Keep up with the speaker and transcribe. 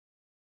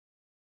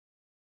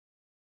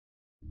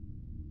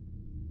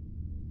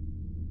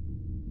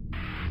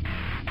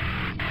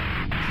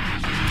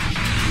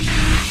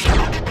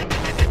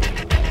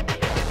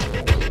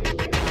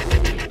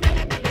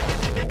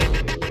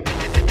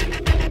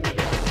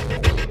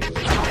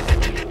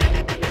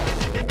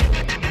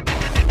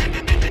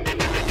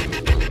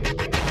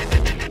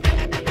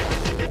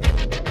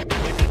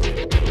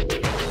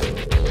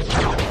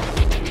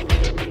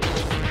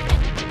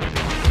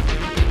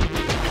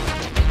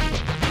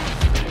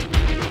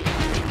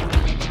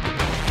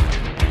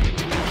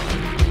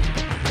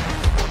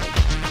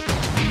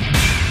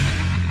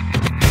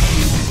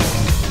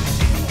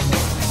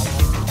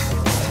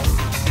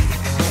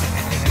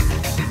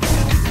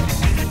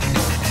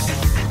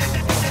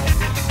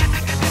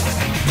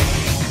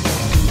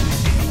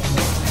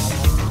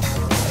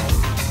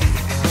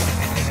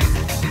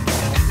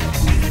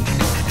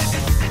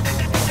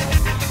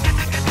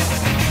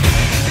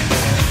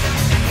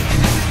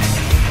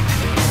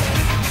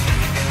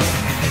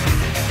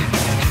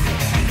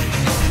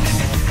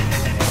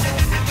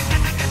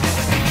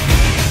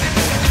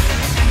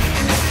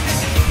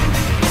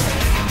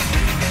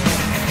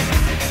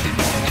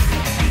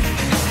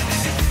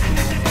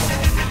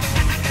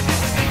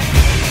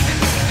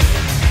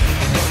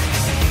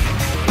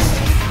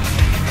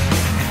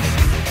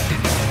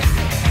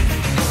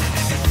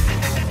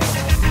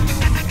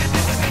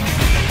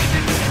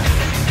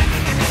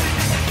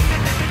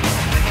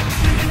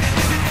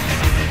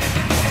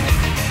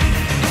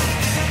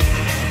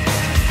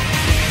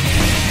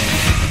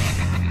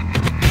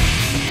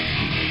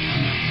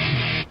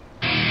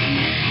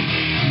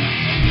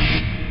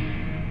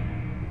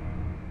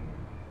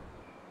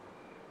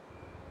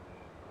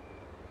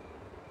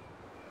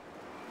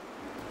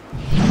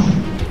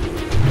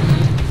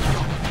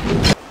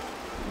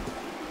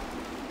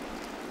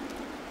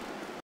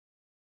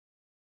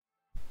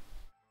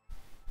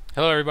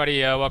Hello everybody,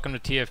 welcome to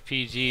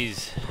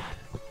TFPG's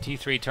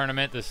T3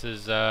 tournament. This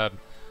is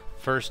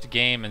first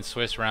game in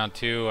Swiss round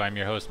 2. I'm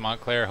your host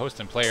Montclair, host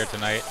and player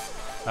tonight.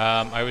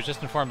 I was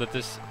just informed that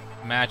this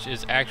match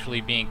is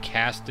actually being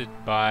casted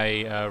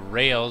by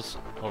Rails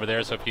over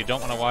there, so if you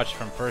don't want to watch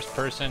from first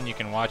person, you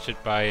can watch it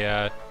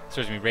by,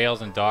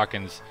 Rails and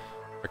Dawkins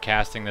are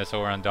casting this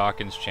over on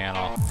Dawkins'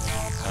 channel.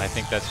 And I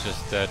think that's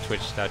just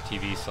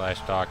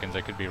twitch.tv/Dawkins,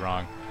 I could be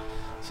wrong.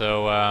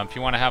 So if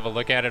you want to have a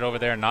look at it over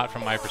there, not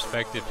from my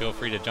perspective, feel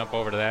free to jump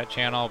over to that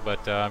channel.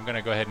 But I'm going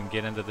to go ahead and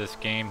get into this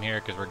game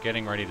here because we're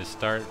getting ready to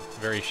start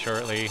very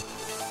shortly.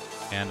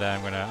 And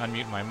I'm going to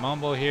unmute my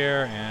mumble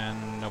here,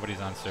 and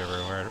nobody's on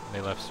server. Where they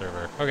left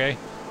server. Okay.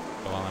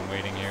 So while I'm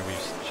waiting here,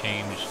 we've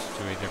changed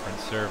to a different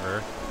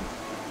server.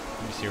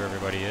 Let me see where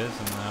everybody is,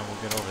 and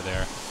we'll get over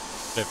there.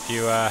 But if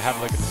you have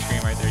a look at the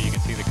screen right there, you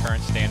can see the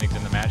current standings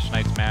in the match.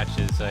 Tonight's match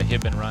is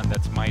Hib and Run.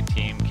 That's my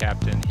team,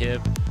 Captain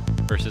Hib,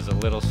 versus a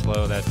little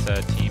Sloe, that's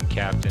team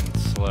captain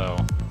Sloe.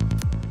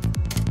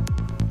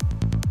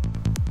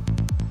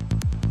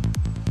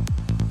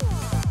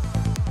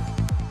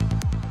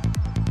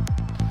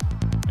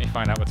 Let me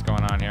find out what's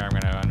going on here. I'm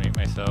going to unmute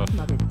myself.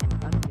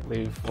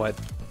 Leave what?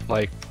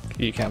 Like,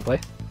 you can't play?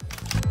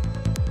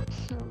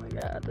 Oh my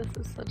god, this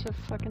is such a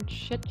fucking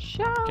shit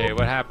show. Okay,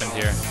 what happened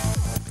here?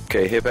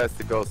 Okay, Hib has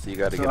to go, so you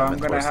gotta get him in. So I'm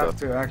gonna have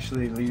to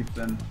actually leave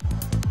then.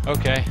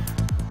 Okay.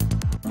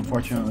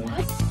 Unfortunately.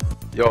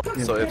 Yo,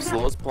 so if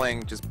Sloe's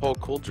playing, just pull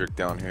Cool Jerk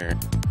down here.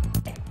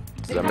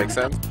 Does that make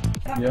sense?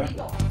 Yeah.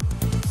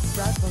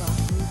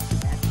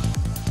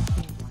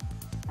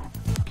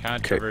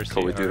 Controversy.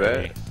 Okay, can we do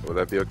that? Would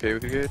that be okay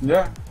with you guys?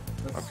 Yeah.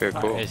 Okay,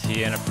 cool. Is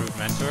he an approved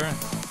mentor?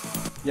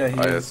 Yeah, he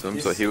I is. assume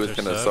so. He was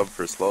gonna sub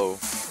for Sloe.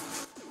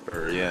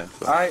 Or yeah.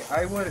 So.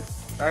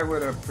 I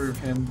would approve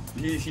him.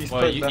 He's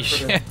well, put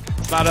effort.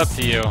 it's not up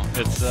to you.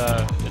 It's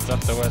up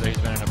to whether he's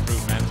been an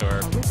approved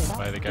mentor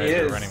by the guys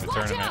who are running the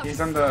tournament.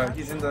 He's in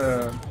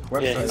the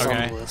website. Yeah, he's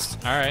okay. on the list.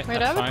 All right.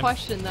 Wait, I have a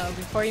question though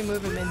before you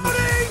move him in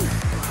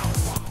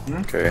here.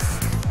 Okay.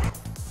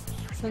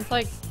 Since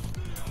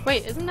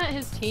wait, isn't that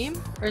his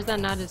team or is that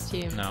not his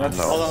team? No.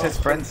 That's his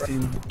friend's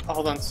team.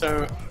 Hold on,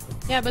 so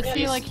Yeah, but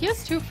see, he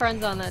has 2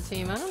 friends on that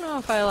team. I don't know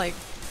if I like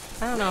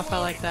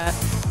that.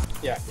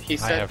 yeah, he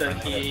said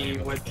that he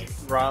would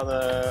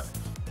rather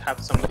have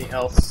somebody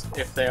else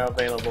if they are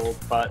available,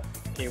 but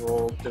he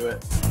will do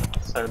it.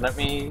 So let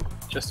me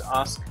just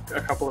ask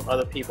a couple of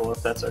other people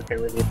if that's okay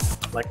with you,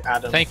 like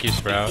Adam. Thank you,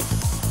 Sprout.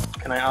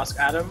 Can I ask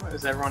Adam?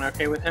 Is everyone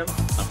okay with him?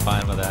 I'm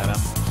fine with Adam.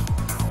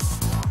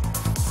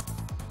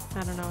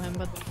 I don't know him,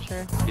 but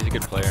sure. He's a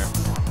good player.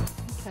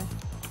 Okay.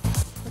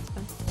 That's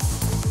fine.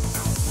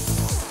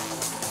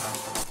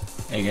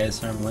 Hey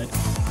guys, I'm late.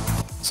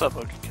 What's up,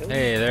 okay?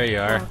 Hey, there you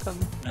are. Welcome.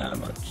 Not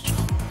much.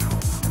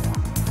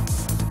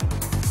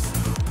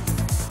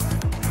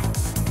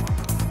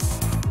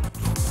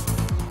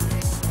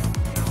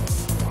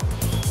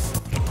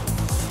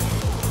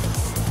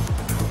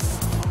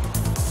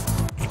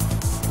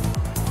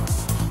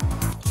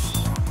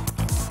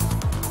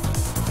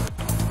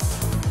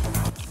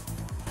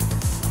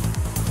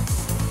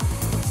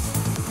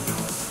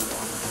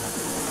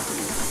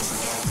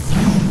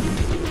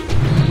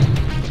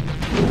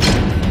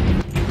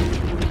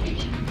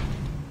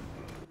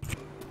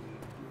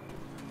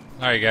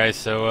 Alright guys,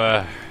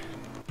 so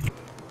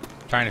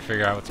trying to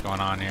figure out what's going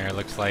on here. It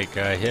looks like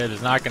Hib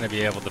is not going to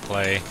be able to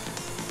play,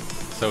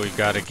 so we've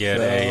got to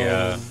get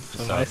a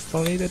I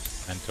still need it?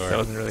 mentor. That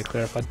wasn't really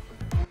clarified.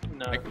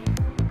 No. I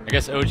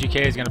guess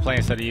OGK is going to play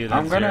instead of you then,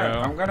 I'm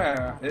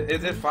gonna.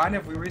 Is it fine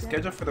if we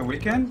reschedule for the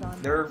weekend?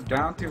 They're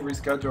down to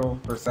reschedule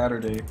for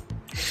Saturday.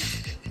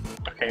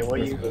 Okay, well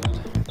you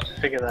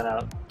figure that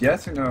out.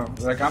 Yes or no?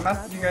 Like, I'm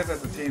asking you guys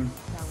as a team.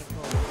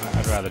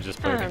 I'd rather just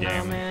play I the don't game.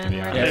 know, man. To be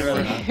We're honest.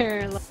 really just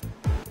here.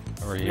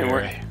 Over Yeah,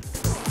 here.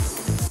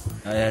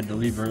 I had to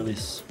leave early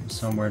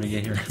somewhere to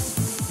get here.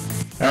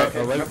 Alright, Okay,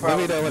 well, no let me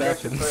problem. know what You guys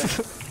should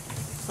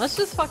happens. Let's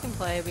just fucking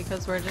play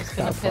because we're just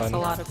gonna Have piss fun. a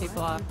lot of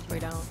people off if we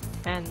don't.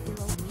 And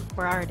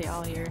we're already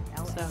all here,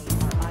 so.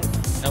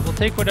 Yeah, we'll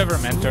take whatever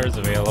mentor is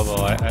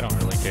available. I don't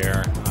really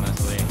care,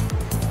 honestly.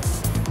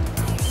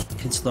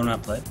 Can Sloe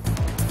not play?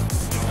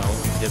 No,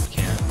 Hib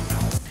can't.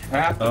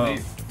 I have to Oh.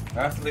 leave.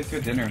 I have to leave to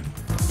dinner.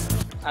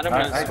 Adam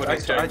knows what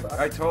he's doing.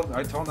 I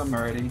told them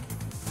already.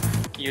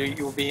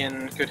 You'll be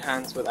in good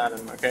hands with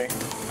Adam, okay?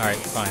 Alright,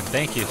 fine.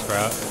 Thank you,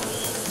 Sprout.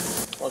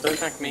 Well, don't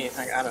thank me,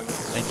 thank Adam.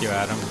 Thank you,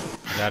 Adam.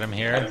 Is Adam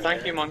here? And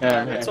thank you,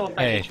 Montclair. Yeah, Let's all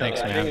Hey, thank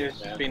each other. thanks, I man.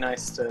 think it'd be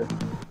nice to...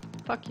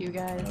 Fuck you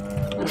guys.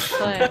 Let's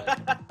play.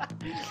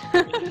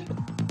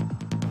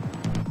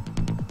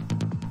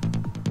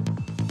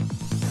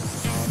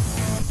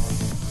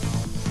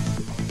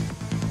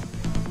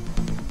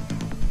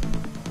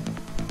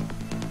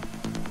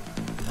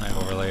 My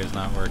overlay is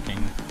not working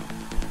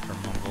for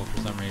mobile for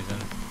some reason.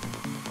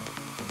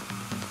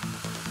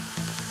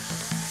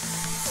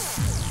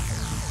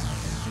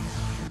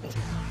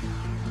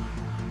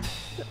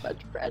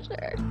 Much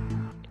pressure.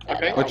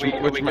 Okay,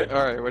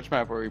 Which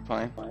map were we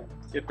playing?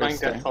 You're playing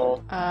First day.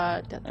 Deathfall.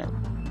 Death.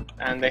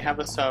 And they have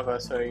a server,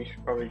 so you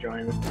should probably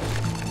join.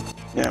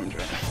 Yeah, I'm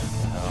joining.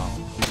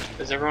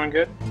 Is everyone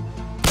good?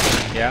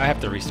 Yeah, I have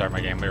to restart my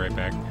game. Be right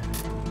back.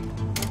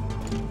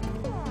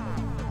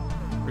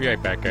 Be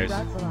right back, guys.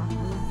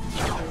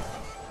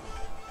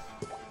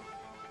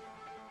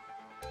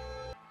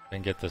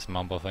 And get this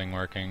mumble thing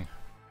working.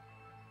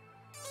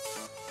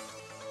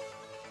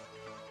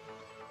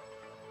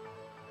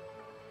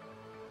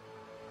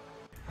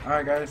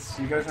 Alright guys,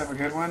 you guys have a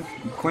good one.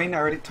 Queen, I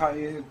already taught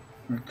you.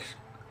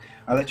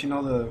 I let you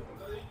know the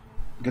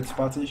good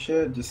spots and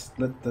shit. Just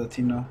let the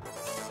team know.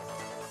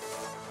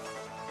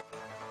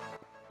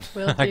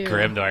 Will do.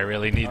 Grim, do I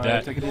really need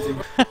that? Take it easy.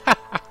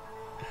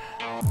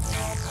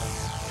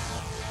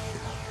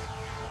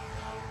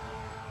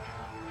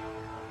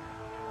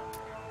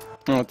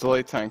 Oh, it's a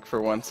late tank for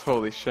once.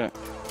 Holy shit.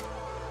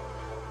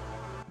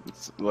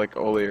 It's like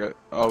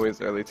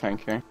always early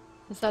tank here.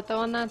 Is that the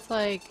one that's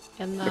like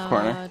in the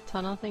corner?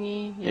 tunnel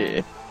thingy?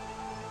 Yeah.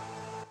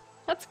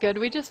 That's good.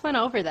 We just went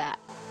over that.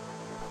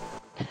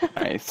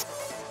 Nice.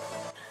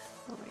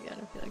 Oh my god,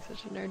 I feel like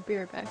such a nerd. Be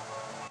right back.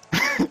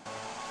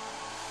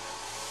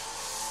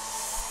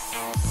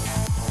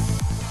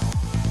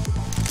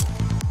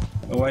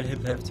 Why'd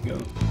Hip have to go?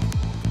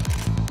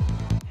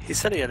 He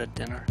said he had a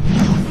dinner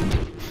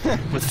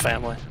with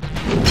family.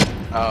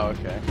 Oh,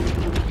 okay.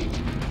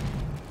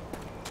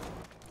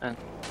 And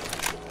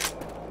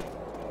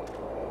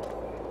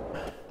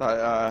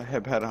Thought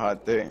Hip had a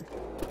hot date.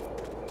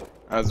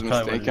 I was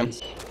Probably what it mistaken.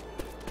 is.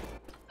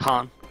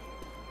 Han.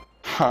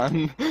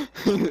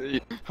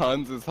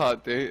 Hans'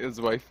 hot date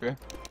is wifey.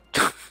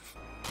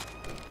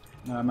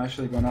 No, I'm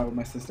actually going out with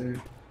my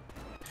sister.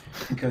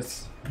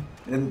 Because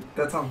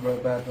that sounds very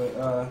bad,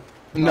 but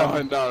No.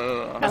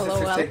 LOL.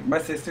 my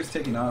sister's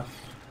taking off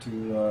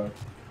to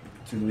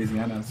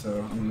Louisiana,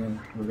 so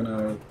we're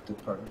gonna do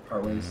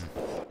part ways.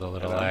 A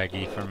little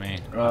laggy for me.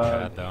 Not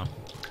bad though.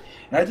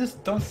 And I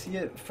just don't see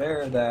it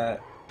fair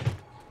that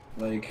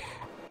like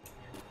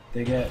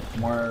they get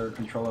more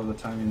control of the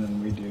timing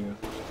than we do.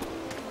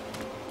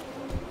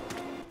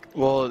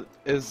 Well,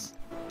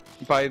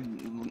 by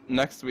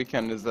next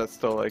weekend, is that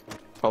still like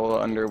follow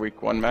under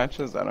week 1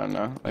 matches? I don't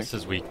know. Like, This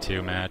is week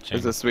 2 matching.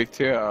 is this week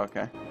 2? Oh,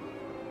 okay.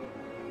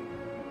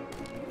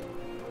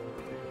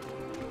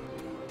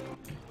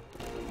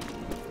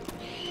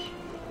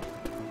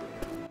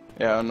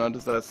 Yeah, no,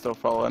 does that still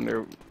fall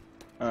under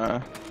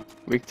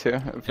week 2?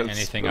 If it's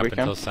Anything the up weekend?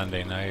 until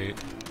Sunday night.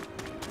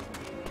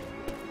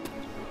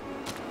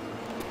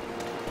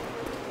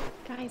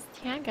 Guys,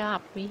 tag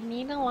up. We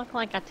need to look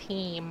like a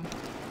team.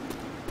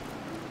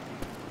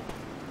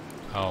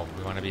 Oh,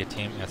 we want to be a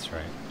team? That's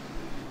right.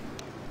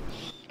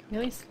 Can we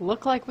at least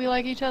look like we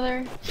like each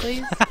other,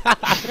 please?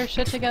 Get our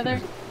shit together.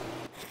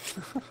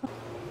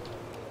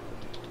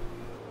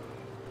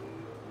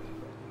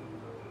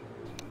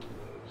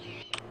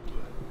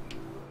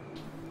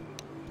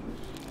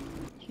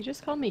 You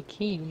just called me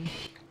Keen.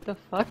 The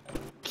fuck?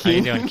 How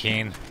you doing,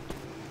 Keen?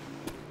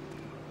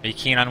 Are you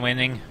keen on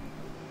winning?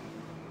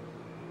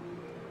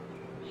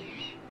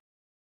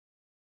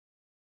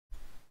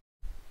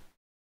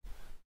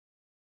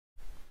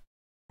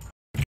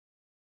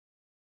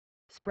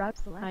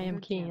 Sprouts I am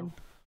keen.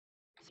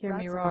 Hear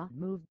me roar.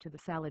 Moved to the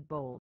salad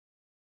bowl.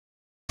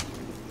 I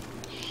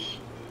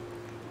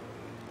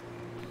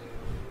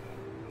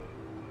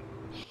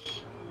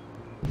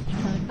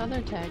like how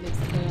their tag is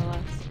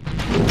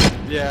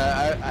KLS.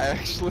 Yeah, I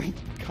actually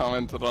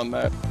commented on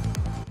that.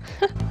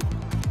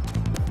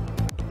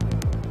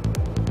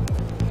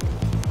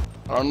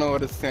 I don't know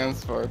what it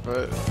stands for,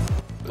 but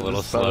A little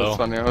I just thought it was slow.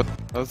 funny.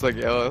 I was like,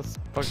 yeah, let's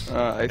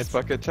ice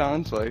bucket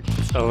challenge. Like,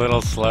 It's a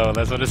little slow,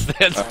 that's what it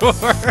stands for.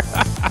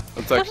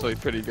 that's actually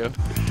pretty good.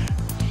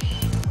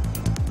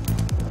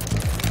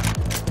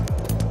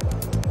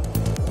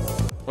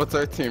 What's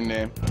our team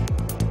name?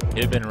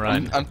 Hib and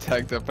run. I'm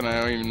tagged up and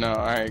I don't even know.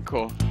 Alright,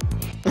 cool.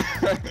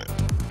 I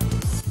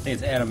think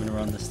it's Adam and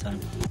Run this time.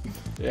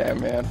 Yeah,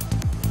 man.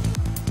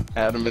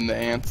 Adam and the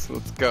ants.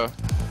 Let's go.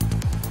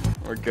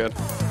 We're good.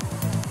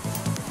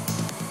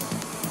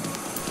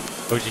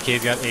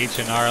 OGK's got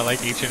H&R, I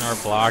like H&R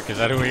block. Is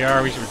that who we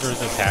are? We should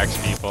just tax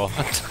people.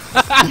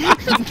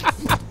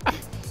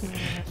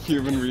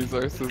 Human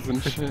resources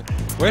and shit.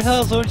 Where the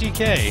hell is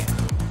OGK?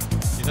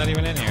 He's not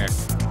even in here.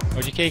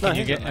 OGK, can No, you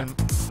he's get not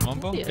in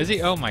Mumbo? He is. Is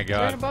he? Oh my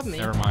god. right above me.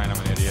 Never mind,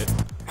 I'm an idiot.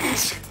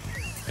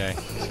 Okay,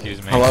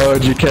 excuse me. Hello,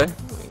 OGK.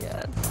 Oh my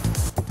god.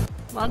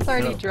 Mon's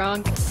already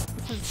drunk.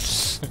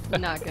 This is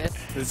not good.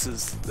 This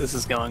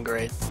is going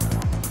great.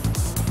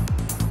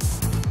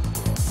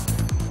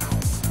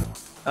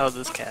 Oh,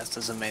 this cast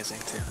is amazing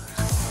too.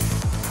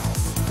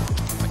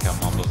 Like how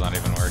Mumbo's not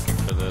even working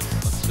for this.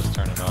 Let's just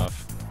turn it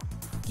off.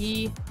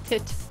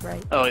 Tit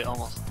right. Oh, he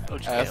almost.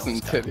 OGK Ass and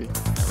almost got it. titty.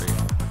 There we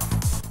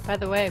go. By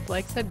the way,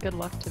 Blake said good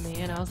luck to me,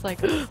 and I was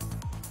like, are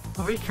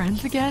we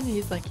friends again?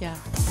 He's like, yeah.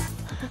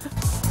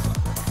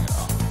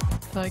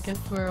 So I guess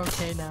we're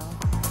okay now.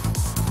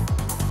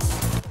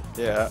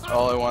 Yeah,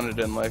 all I wanted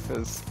in life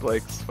is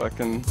Blake's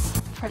fucking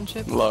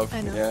Friendship. love.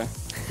 I know. Yeah.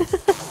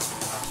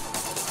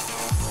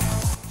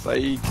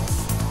 Saeed.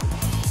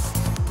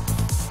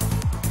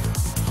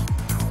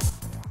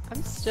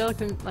 still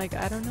like,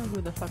 I don't know who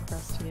the fuck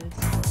Rusty is.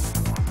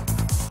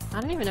 I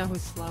don't even know who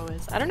Sloe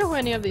is. I don't know who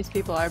any of these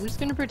people are. I'm just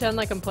gonna pretend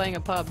like I'm playing a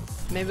pub.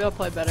 Maybe I'll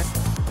play better.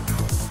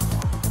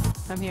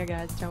 I'm here,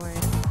 guys. Don't worry.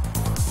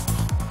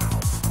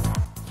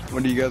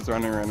 What are you guys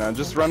running right now?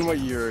 Just run what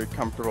you're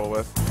comfortable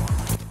with,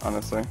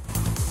 honestly.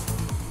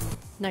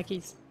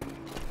 Nikes.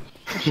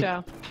 For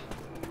show.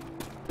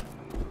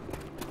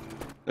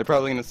 They're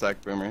probably gonna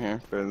sack Boomer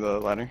here for the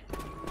ladder.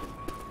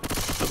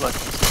 Good luck.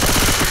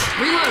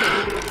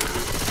 Reloading!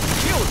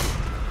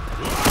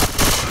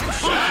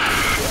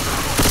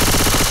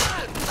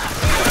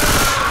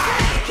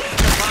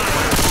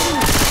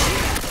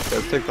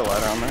 Let's take the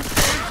ladder on there.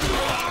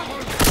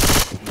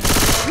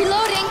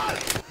 Reloading!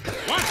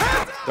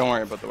 Don't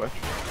worry about the witch.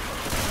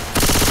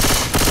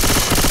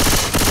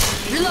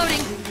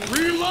 Reloading!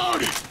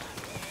 Reloading!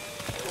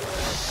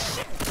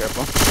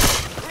 Careful.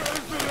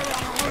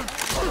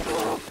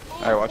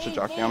 Alright, watch the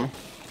jockey on me.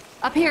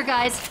 Up here,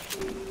 guys.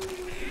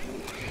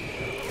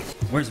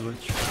 Where's the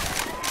witch?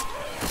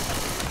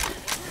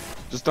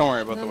 Just don't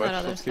worry about On the witch. that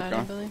other Let's keep side, I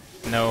going. believe.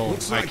 No,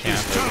 I can't.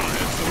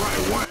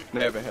 They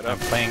have a hit I'm up.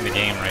 playing the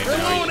game right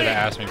now. You should have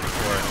asked me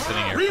before. I'm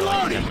sitting here for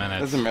like 10 minutes.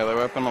 There's a melee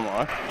weapon on the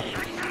left.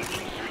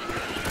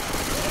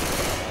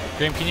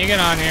 Grim, can you get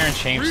on here and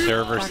change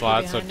server Jockey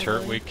slots so behind, I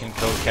Turtweek can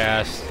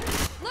co-cast?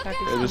 Jockey's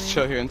Yeah, just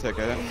chill here and take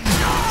a hit.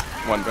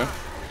 One boom.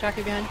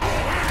 Jockey behind.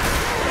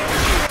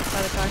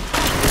 By the car.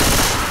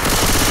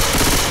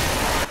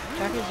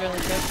 Jockey's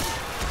really good.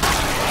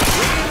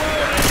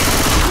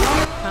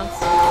 Pounce.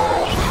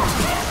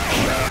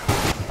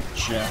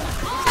 Shit.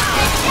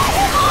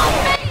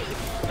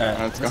 Alright,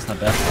 Let's that's go.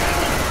 not bad.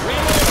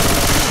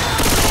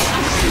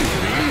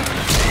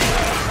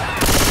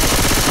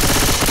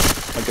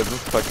 Look at this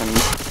fucking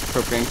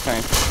propane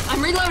tank.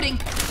 I'm reloading.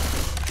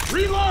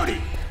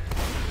 Reloading!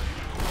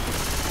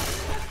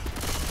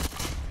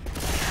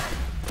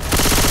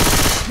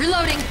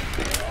 Reloading.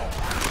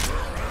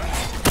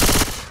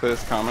 Clear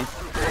this common.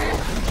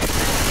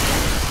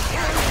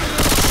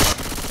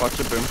 Watch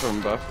the boom from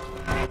above.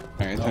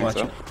 I think watch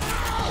so. it.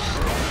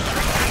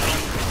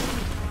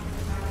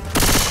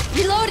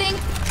 Reloading.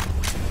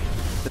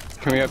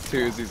 Can we have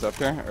two Uzis up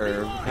here?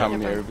 Or how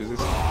many are Uzis?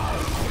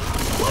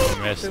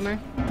 Missed. Boomer.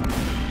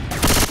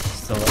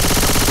 Still up.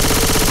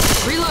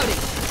 Reloading.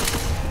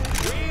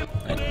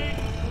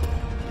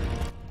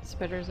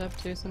 Spitter's up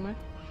too somewhere.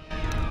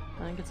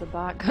 I think it's a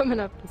bot coming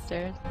up the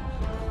stairs.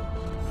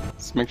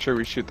 Let's make sure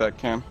we shoot that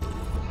cam.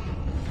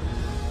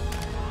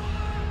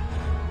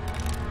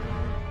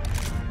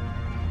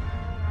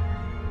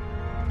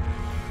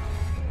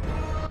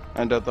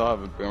 I doubt they'll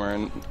have a boomer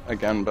in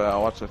again, but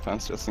I'll watch the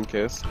fence just in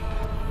case.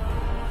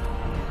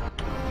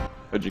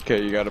 Would you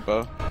care? You got a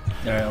bow?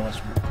 Alright, I'll watch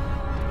it.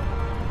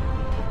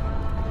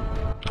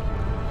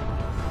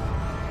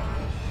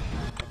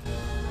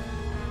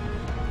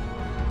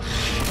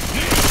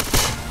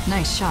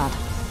 Nice shot.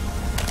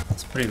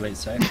 It's pretty late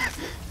sight.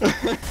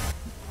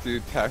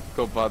 Dude,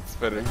 tactical bot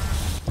spitting.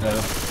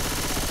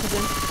 He's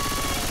in.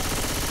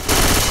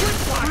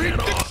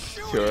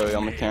 Too early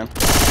on the cam. That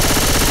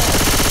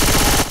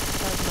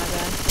was my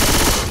bad.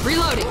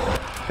 Reloading.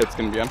 Hit's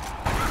gonna be on.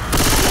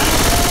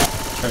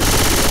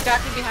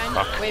 Jockey behind.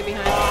 Way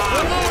behind.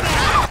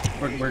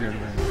 We're good, we're good. No!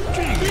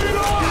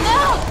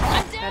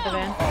 I'm At the down.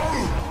 van.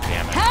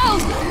 Damn it.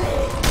 Help!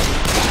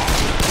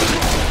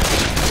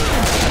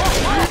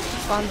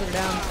 Spawns are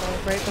down, so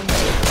break them.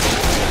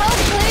 Help,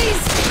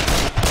 please!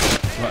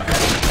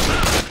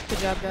 Good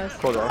job, guys.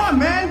 Cool job. Come on,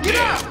 man, get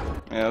up!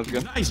 Yeah, that was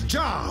good. Nice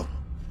job!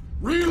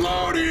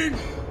 Reloading!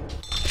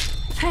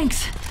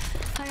 Thanks.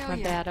 My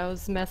bad, I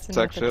was messing It's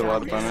with actually the a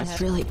lot of jockey. bonus.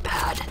 It's really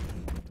bad.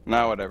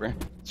 Nah, whatever.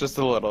 It's just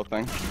a little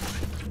thing.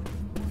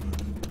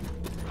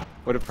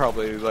 Would have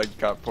probably like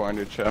got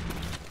 400 chip,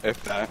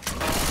 if that.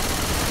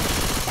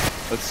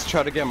 Let's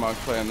try to get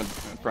Monkplay in the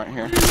front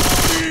here.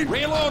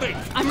 Reloading!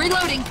 I'm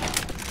reloading.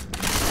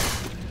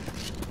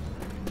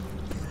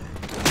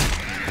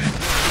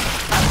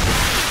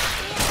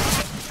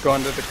 Go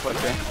under the cliff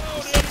here.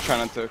 Just try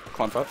not to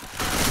clump up.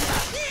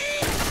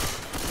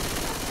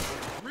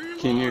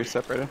 Keen, you're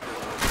separated.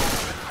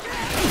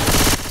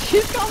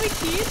 You call me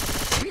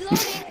Keith?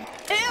 Reloading.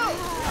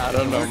 I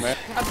don't know, man.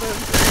 A boom.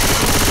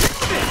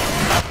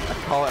 I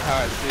call it how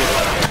I see it.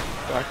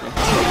 Docking.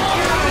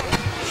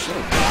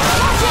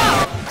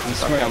 I'm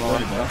sorry, I'm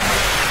alright, though.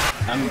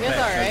 I'm You guys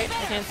back. alright?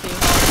 I can't see you.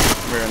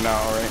 We're not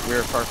alright.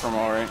 We're far from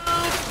alright.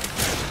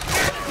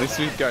 At least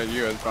we got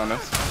you as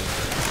bonus.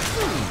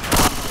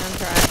 I'm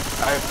trying.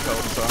 I have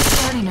killed, so.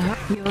 Starting to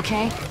hurt. You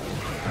okay?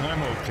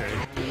 I'm okay.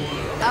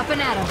 Up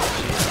and at him.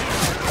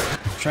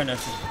 Try not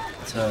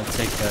to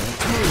take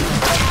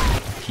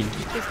key.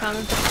 He's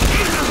coming.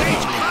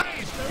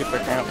 Keep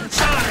their camp.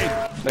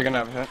 They're gonna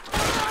have a hit.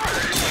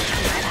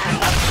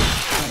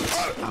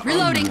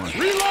 Reloading.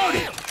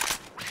 Reloading!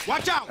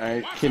 Watch out!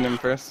 Alright, Keen in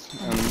first,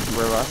 and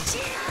we're left.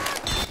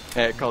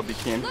 Hey, I called you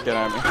Keen. Get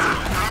at me.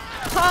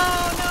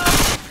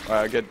 Oh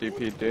Wow, get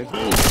DP, dude.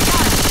 no!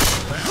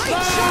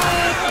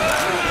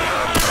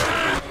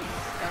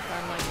 Stuff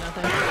on like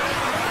nothing.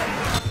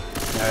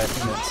 Alright, I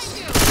think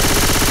that's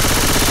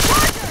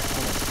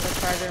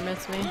Charger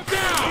missed me.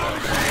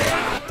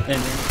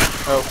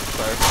 Oh,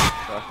 sorry.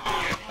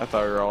 I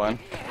thought we were all in.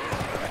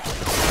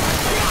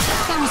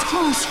 That was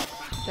close.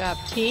 Good job,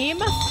 team.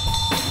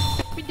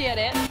 We did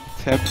it.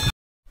 Tim.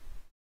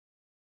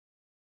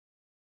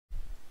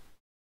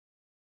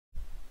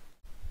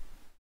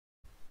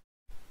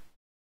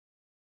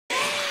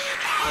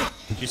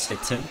 Did you say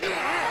Tim?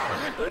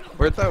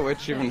 Where'd that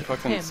witch even Tim.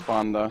 fucking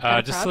spawn though?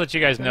 Just to let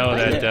you guys know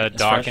Yeah. that It's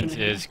Dawkins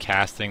freshman. is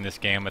casting this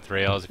game with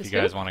Rails. If you Is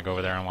guys who? want to go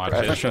over there and watch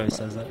I'm not it, sure who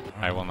says that.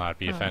 I will not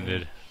be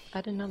offended.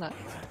 I didn't know that.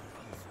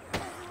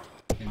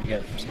 Maybe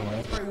get it from somewhere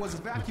else. Was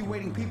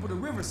evacuating people to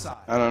Riverside.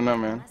 I don't know,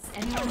 man.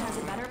 Anyone has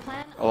a better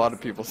plan? A lot of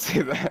people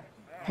say that.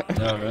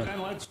 No,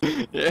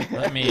 really? Yeah.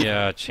 Let me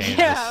change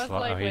Yeah, I this. was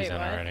Slot. like, Oh, he's wait, in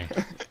what? already.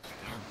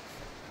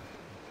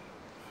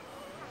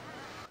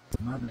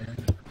 My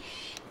bad.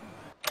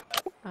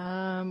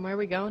 Where are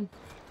we going?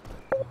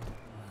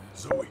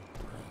 Zoe. Where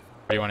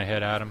do you want to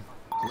hit, Adam?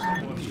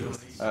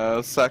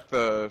 Sack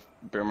the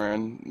boomer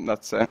and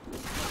that's it.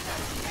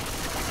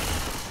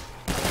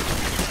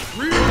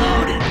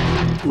 Reloading.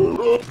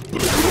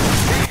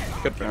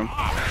 Good for him.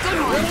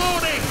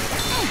 Reloading.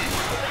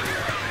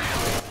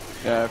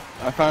 Yeah,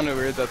 I found it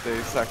weird that they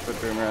sacked the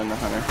boomer and the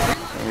hunter,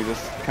 and we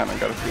just kind of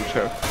got a free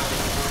choke.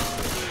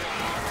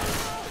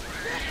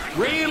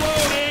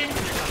 Reloading.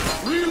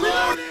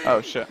 Reloading.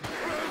 Oh shit.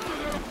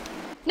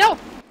 No!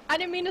 I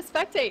didn't mean to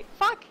spectate.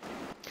 Fuck!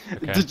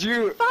 Okay. Did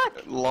you?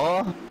 Fuck!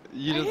 Law?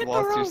 You I just hit the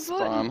lost your wrong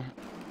spawn. button.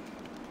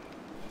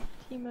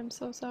 Team, I'm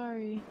so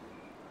sorry.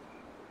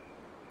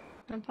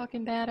 I'm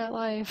fucking bad at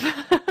life.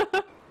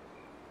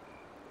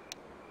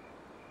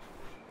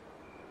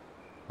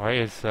 Why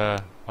is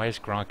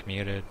Gronk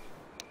muted?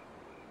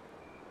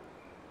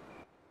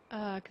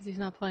 'Cause he's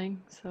not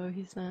playing, so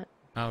he's not.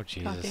 Oh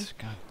Jesus!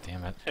 God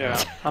damn it!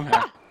 Yeah, I'm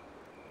here.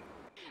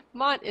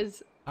 Mont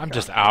is. I'm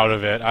just out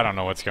of it. I don't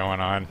know what's going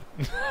on.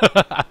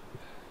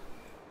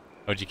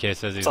 OGK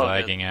says he's all good.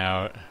 lagging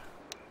out.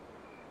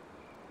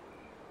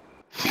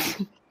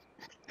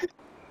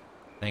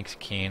 Thanks,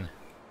 Keen.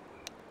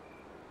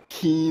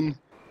 Keen.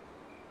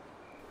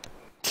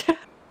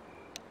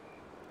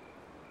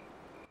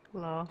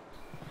 Hello.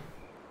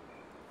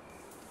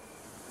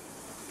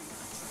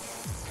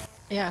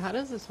 Yeah, how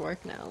does this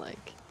work now?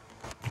 Like,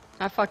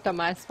 I fucked up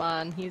my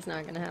spawn. He's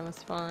not gonna have a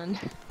spawn.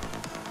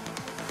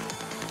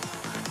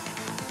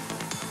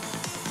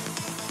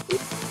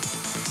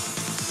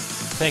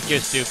 Thank you,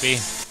 Stoopy.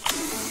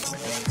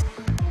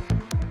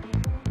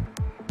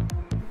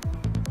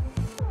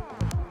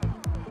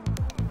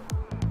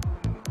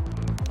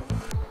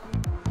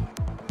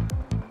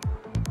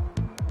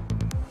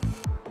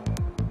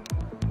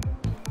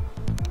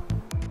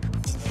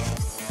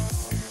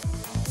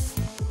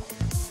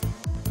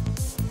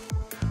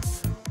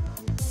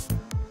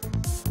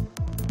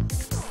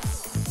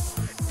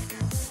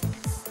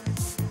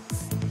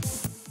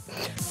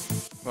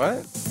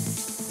 What?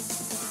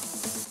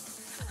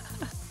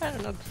 I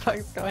don't know what the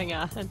fuck's going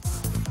on.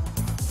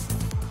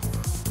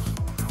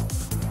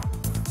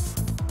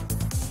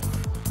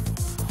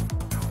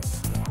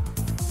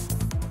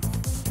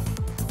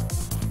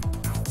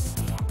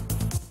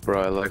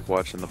 Bro, I like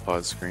watching the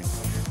pause screen.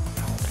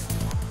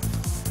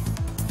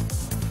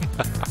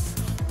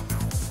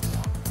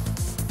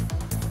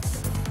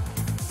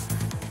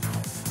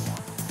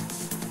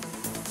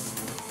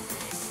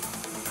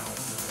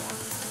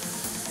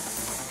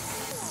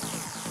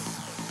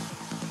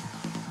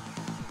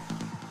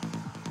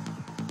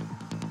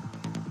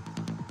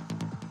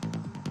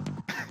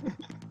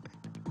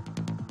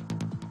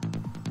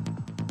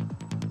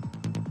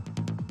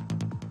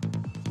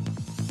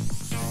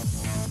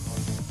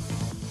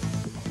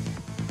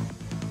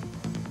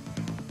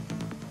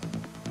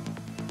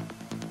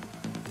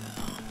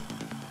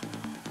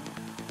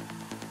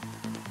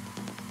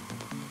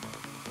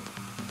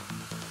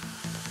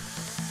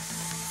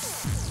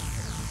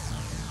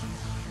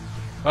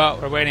 Well,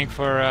 we're waiting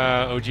for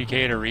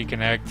OGK to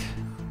reconnect.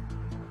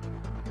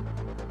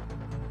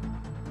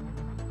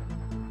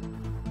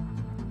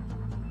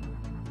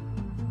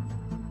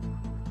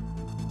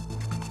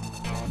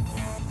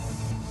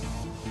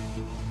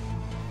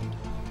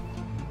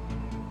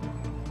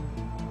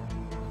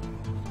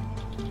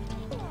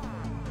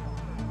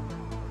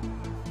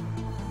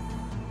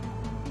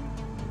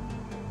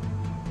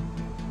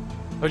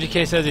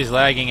 OGK says he's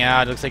lagging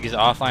out. Looks like he's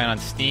offline on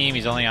Steam.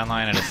 He's only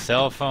online on his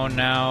cell phone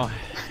now.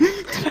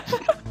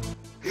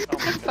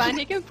 It's fine,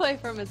 he can play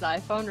from his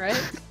iPhone, right?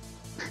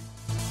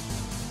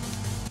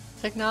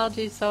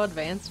 Technology is so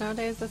advanced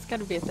nowadays, that's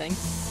gotta be a thing.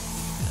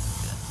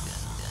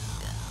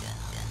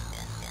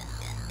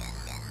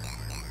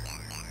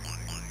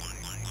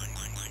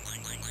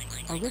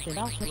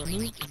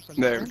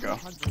 There we go.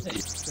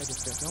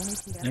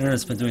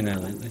 Internet's been doing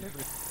that lately.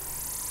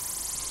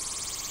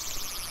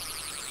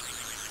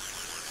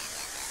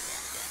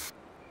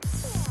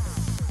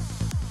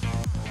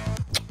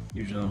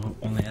 Usually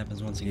only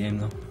happens once a game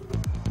though.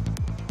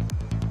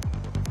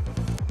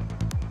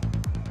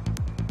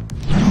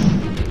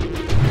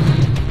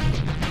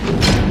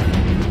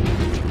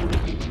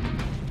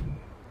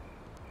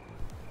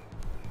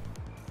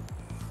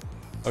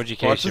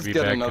 OGK Watch should us be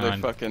get back another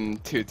on fucking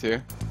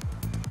 2-2.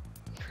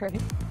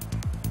 Right?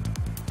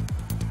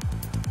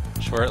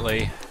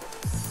 shortly.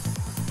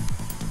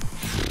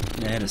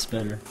 Yeah, I had a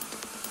spitter.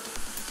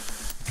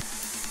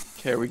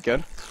 Okay, we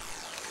good?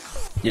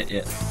 Yeah,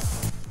 yeah.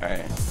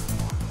 Alright.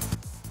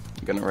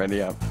 I'm gonna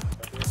ready up.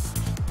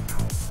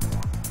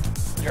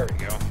 There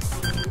we go.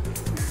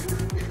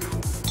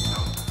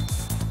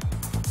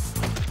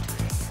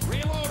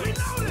 Reloading!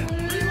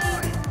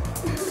 Reloading!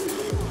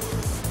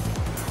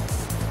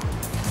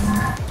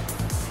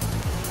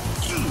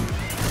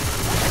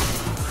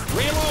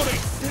 Reloading!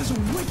 There's a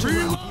witch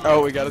around.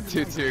 Oh, we got a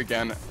 2-2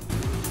 again.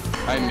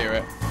 I knew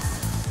it.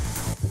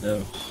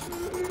 No.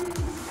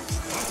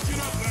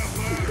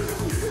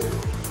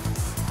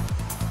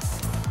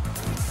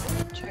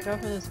 Should I go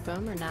for this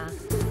boom or not?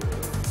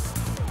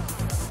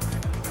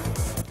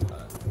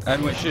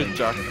 We should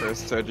jock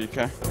first, so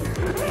GK.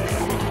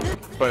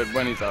 But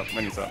when he's up,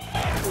 Don't-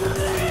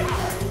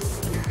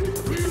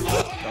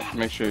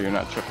 Make sure you're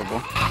not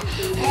trippable.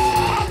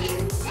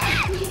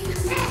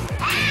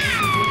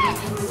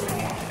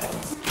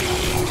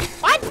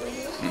 What?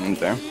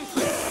 There.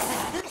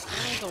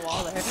 There's a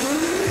wall there.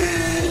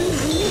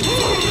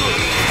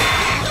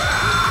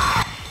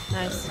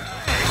 Nice.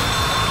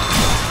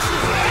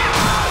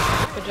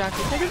 Good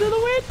jockey. Take it to the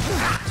wind!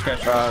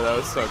 Scratch. Oh, that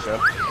was so good.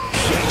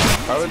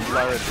 Why would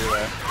Lara do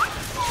that?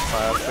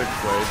 Classic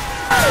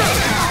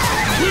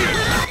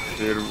blade.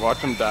 Dude, watch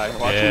him die.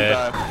 Watch him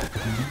die.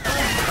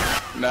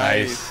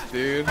 Nice,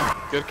 dude.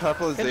 Good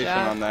capitalization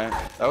job. on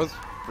that. That was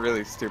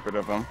really stupid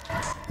of him.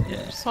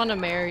 Yeah. Just want to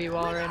marry you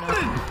all right now.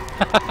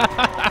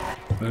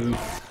 Move.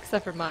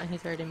 Except for Mont,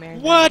 he's already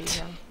married.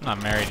 What?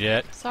 Not married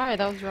yet. Sorry,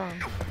 that was wrong.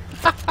 Too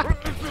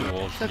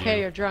old It's for okay,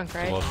 you. you're drunk, Too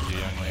right? old for you,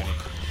 young lady.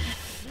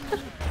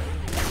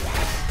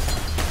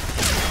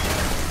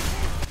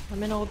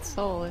 I'm an old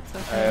soul, it's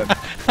okay.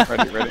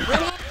 Ready.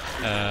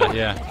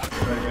 Yeah.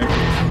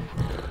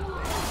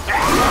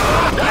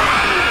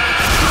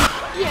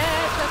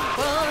 Yeah, just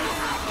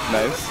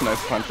fun!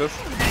 Nice punches.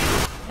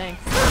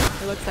 Thanks.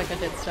 It looks like I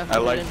did stuff. I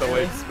like the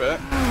way spit.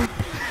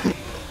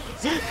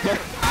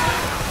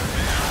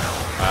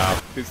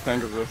 Wow. Whose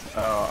tank is this?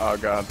 Oh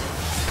god.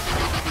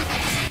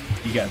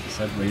 You got this,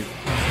 I believe.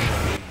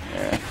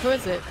 Yeah. Who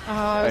is it? Oh,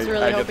 I was I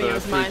really get hoping it the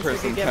was mine so we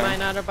three-person could get tank.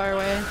 mine out of our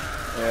way.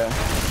 Yeah.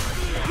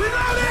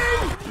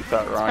 You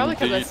thought wrong. probably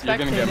 'cause I You're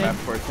gonna get spectated. map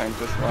 4 tank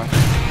this one. I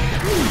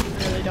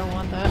really don't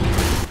want that.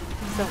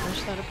 Don't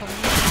wish that upon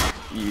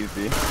me.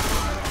 Easy.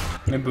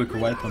 Maybe we could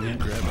wipe on him,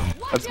 grab him.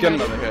 Let's get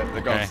another hit.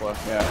 They're going Okay. slow.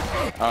 Yeah.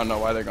 I don't know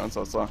why they're going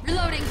so slow.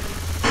 Reloading.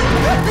 I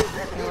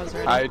was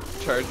ready. I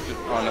charged it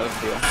on us.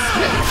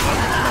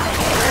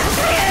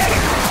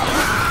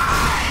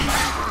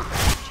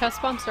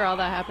 Chest bumps are all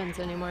that happens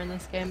anymore in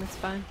this game, it's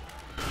fine.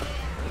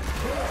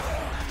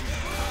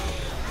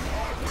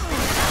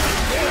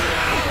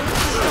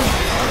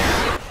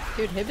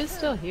 Dude, Hib is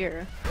still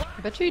here.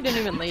 I bet you didn't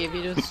even leave.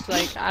 You just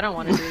like, I don't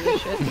want to do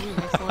this shit. You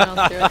make someone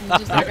else do it. You're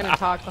just not gonna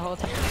talk the whole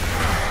time.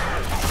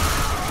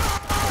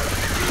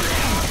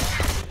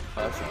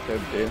 That's a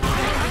good dude.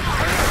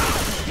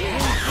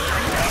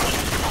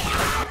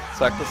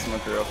 Sack the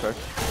smoke real quick.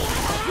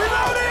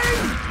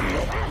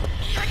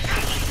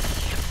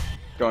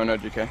 Going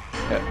OGK.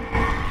 Hit.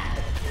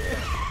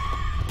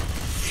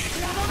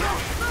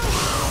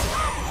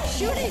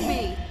 Shooting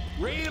me.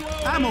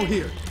 Reload! Ammo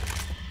here!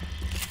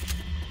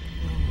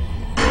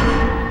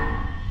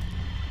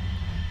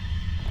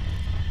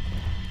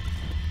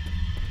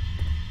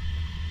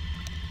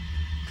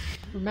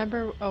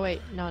 Remember? Oh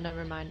wait, no,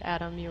 never mind.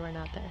 Adam, you were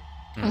not there.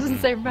 I was gonna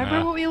say, remember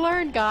Nah. what we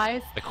learned,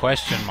 guys. The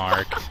question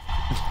mark.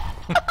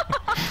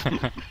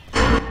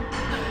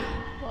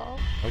 Well,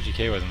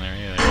 OGK wasn't there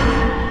either.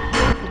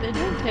 did they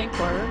do tank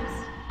quarters?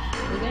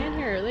 Were they in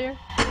here earlier?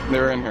 They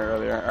were in here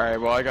earlier. Alright,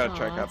 well I gotta Aw,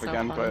 check up that's so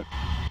again, fun. but I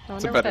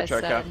it's a wonder what better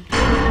I check said. up.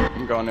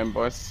 I'm going in,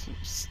 boys.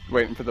 Just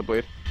waiting for the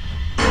bleed.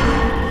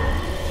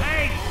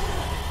 Hey!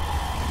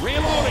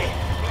 Reloading!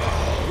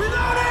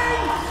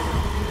 Reloading!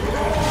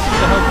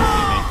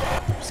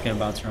 Just gonna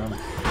bounce around.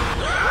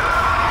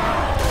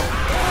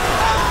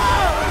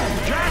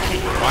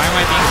 Why am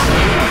I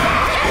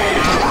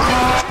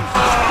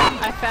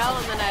I fell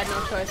and then I had no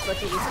choice but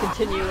to just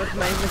continue with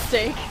my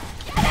mistake.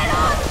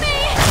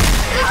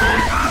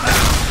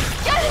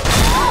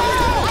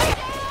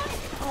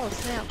 Oh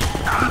snap.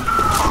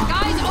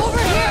 Guys,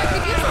 over here!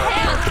 Could use a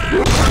hand!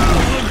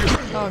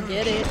 Oh,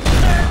 get it.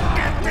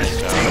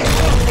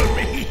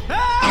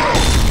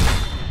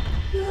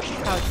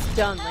 Oh, it's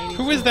done, ladies. being...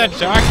 Who is that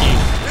jockey?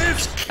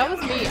 That was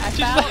me. I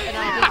fell and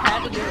I just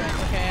had to do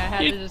it. Okay, I had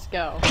to just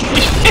go.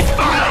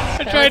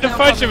 I tried to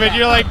punch him and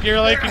you're like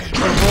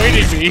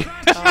avoiding me.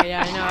 Oh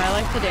yeah, I know. I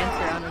like to dance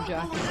around a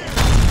jockey.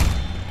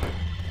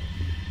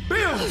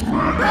 Please!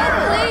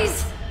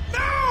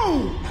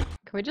 No!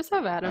 Can we just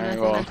have Adam as Alright,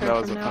 an well, intern that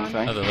was from a now fun on?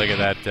 thing. Oh, look at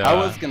that. I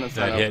was gonna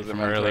sign that up hit as a from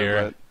mentor,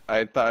 earlier. but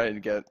I thought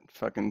I'd get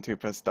fucking too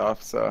pissed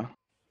off, so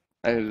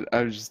I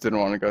just didn't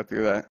want to go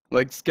through that.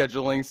 Like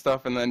scheduling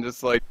stuff and then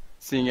just like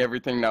seeing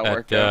everything not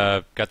work That,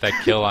 out. got that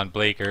kill on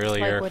Blake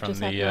earlier what from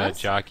just the happened to us?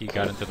 jockey,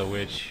 got into the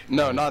witch.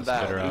 No, not The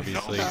that. spitter,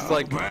 obviously. Just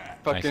like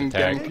fucking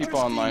attack. getting people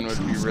online would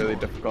be really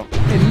difficult.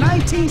 In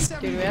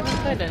 1970. Dude, we haven't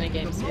played any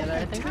games together.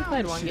 I think we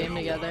played one game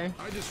together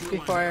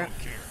before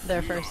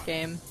their first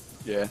game,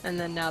 Yeah. and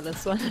then now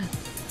this one.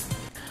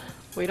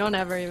 We don't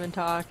ever even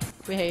talk.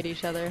 We hate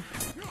each other.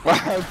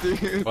 Wow,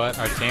 dude. What?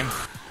 Our team?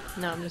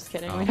 No, I'm just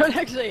kidding. Oh. We don't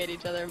actually hate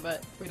each other,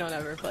 but we don't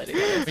ever play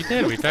together. We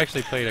did. We've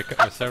actually played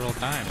several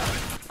times.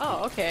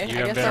 Oh, okay. You I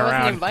haven't guess been I wasn't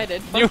around.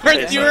 invited. You Fuck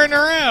weren't. You weren't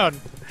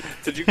around.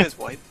 Did you guys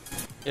wipe?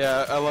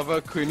 Yeah, I love how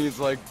Queenie's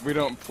like, we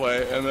don't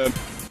play, and then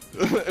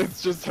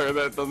it's just her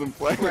that doesn't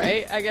play.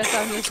 Right? I guess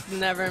I'm just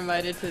never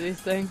invited to these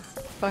things.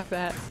 Fuck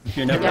that.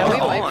 You're never Yeah, we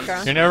on. wiped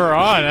Crown. You're never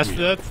on. That's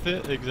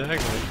it.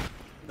 Exactly.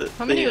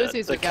 How many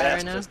Uzis we got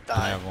right now? Just I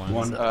died. have one.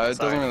 One. It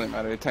doesn't really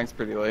matter. It tank's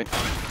pretty late.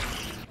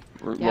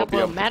 We'll Yeah, be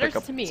well, able it matters pick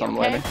up to me, some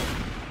okay? later.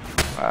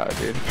 Wow,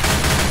 dude.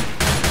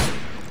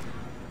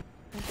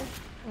 I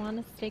just want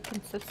to stay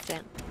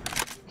consistent.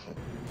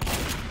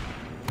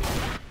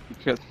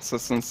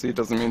 Consistency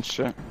doesn't mean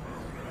shit.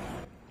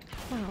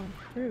 Oh,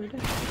 rude.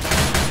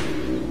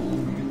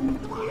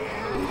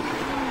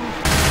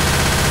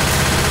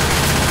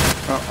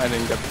 Oh, I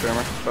didn't get the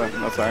boomer, but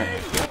that's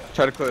alright.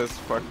 Try to clear this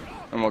quick,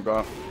 and we'll go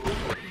out.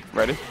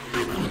 Ready?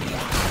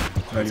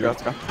 Let's go,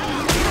 let's go.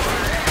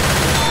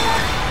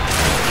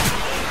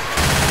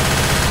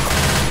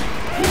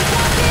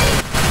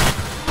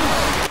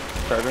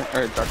 Charger,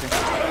 or jockey.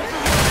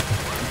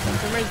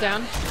 Boomer's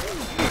down.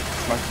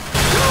 Smoke.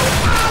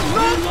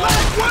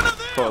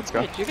 Cool, let's go.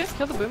 Wait, did you guys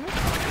kill the boomer?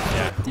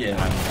 Yeah.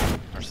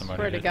 Yeah. Or somebody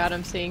Swear to did. God,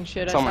 I'm seeing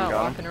shit I Someone saw got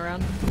him. walking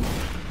around.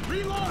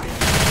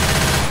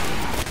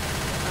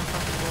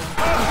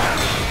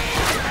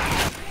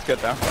 Let's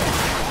get down.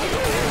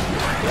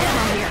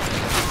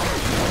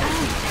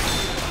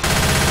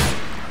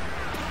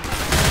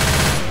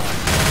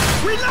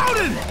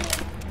 Reloading!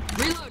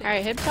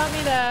 Alright, Hib taught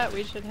me that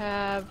we should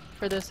have,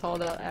 for this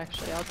holdout,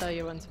 actually, I'll tell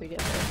you once we get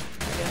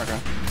there. Okay.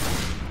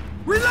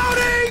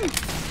 Reloading!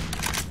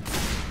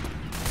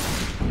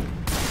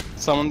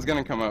 Someone's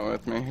gonna come out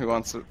with me who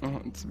wants to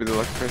be the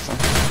lucky person.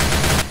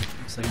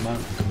 Looks like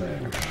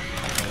Montclair.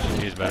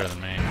 He's better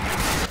than me.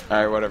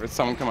 Alright, whatever.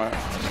 Someone come out.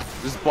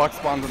 Just block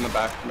spawns in the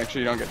back. Make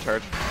sure you don't get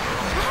charged.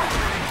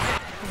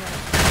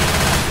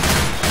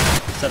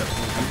 Set up.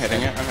 I'm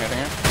hitting it. I'm hitting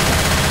it.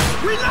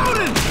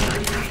 Reloading!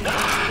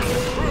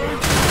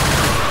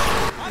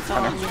 That's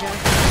all of you guys.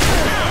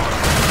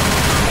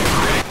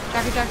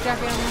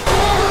 Jockey on me.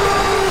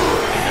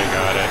 I think I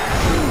got it.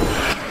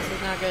 This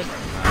is not good.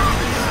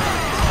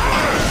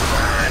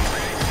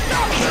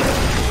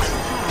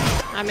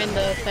 I'm in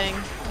the thing.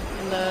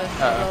 In the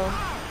little...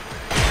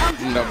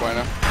 No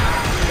bueno.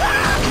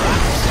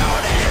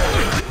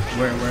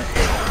 Where?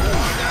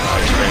 Oh,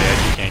 you're right, Ed.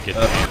 You can't get to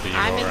me.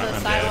 I'm in the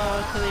I'm silo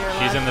dead. to your left.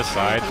 She's in the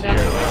side I'm to your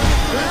down.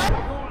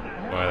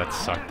 left. Boy, that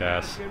sucked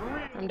ass.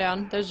 I'm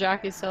down. There's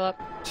jockey still up.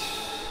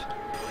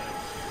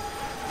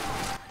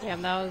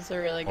 Damn, that was a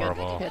really good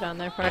Horrible. hit on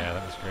their part. Yeah,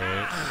 that was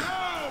great.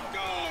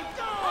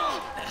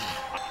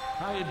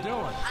 How you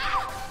doing?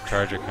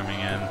 Charger coming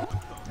in.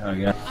 Oh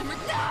yeah.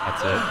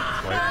 That's it.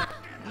 Wipe.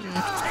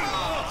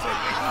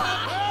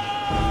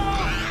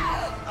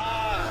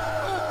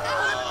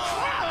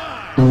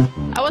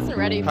 I wasn't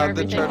ready for How'd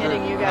the everything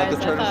hitting you How'd guys.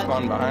 the charger I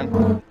spawn thought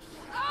behind?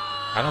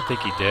 I don't think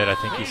he did. I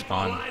think he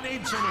spawned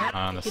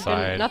on the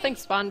side. nothing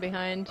spawned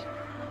behind.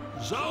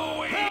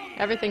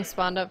 Everything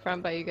spawned up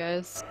front by you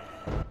guys.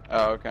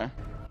 Oh, okay.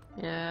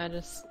 Yeah, I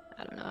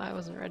don't know. I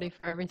wasn't ready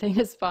for everything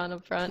to spawn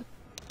up front.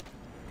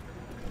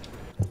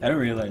 I didn't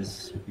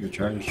realize you were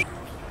charged.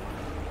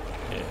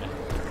 Yeah.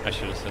 I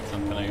should have said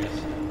something, I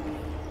guess.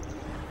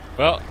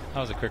 Well, that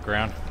was a quick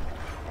round.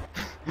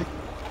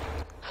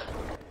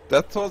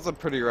 That was a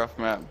pretty rough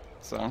map,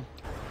 so.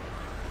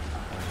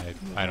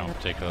 I don't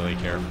particularly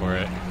care for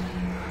it.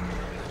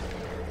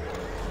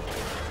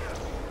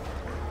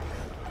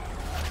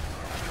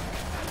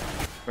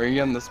 Where are you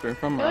getting the spear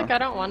from? I feel like I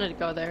don't want to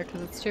go there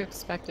because it's too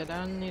expected. I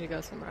don't need to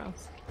go somewhere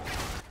else.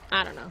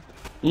 I don't know.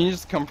 You can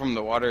just come from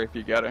the water if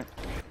you get it.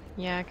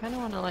 Yeah, I kind of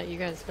want to let you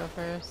guys go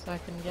first so I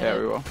can get Yeah, it.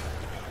 we will.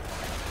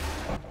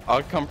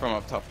 I'll come from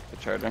up top of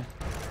the charger.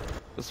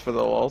 Just for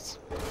the walls.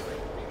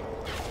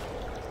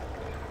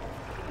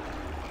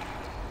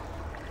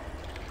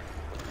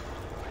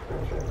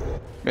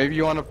 Maybe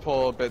you want to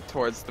pull a bit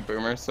towards the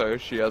boomer so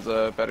she has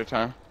a better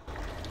time.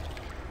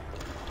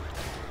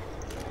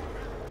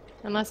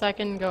 Unless I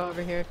can go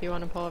over here if you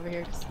want to pull over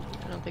here. 'Cause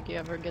I don't think you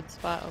have a good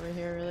spot over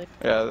here, really.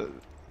 Yeah,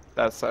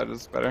 that side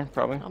is better,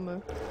 probably. I'll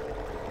move.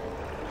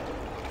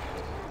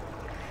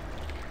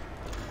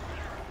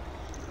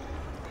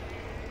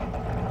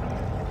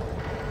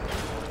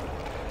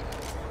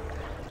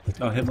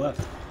 Oh, hit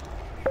left.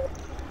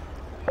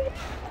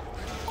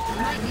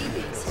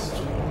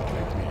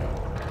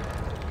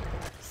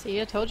 See,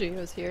 I told you he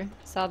was here.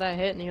 Saw that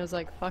hit and he was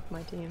like, fuck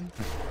my team.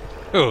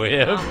 Who,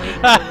 him? I'm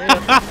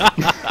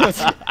leaving for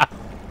real.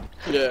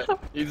 Yeah,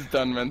 he's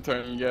done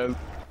mentoring you guys.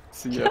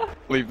 See ya.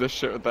 Leave this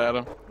shit with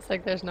Adam. It's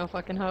like there's no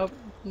fucking hope.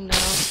 No.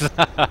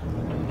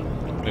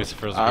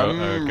 Lucifer's I'm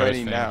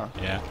ready ghosting. now.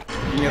 Yeah.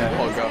 You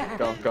can get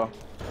the pull. Go.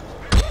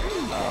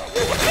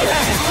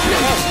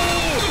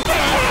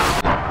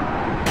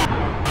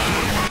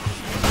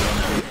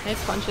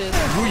 Nice punches.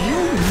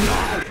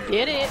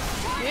 Get it.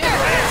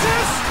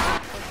 Yeah.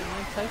 Fucking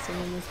Mike Tyson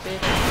in this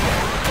bitch.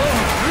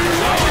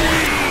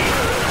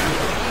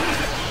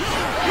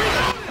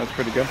 That's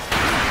pretty good.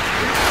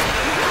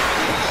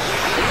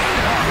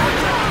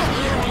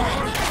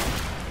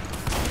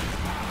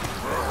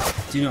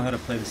 Do you know how to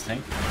play this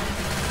tank?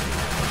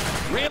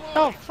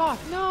 Oh fuck,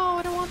 no,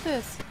 I don't want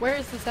this. Where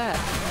is this at?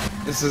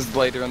 This is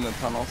later in the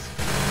tunnels.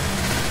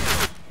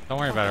 Don't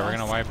worry about it. We're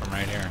gonna wipe them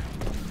right here.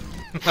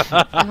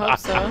 I hope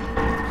so.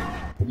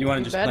 You want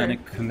to just Better. plan a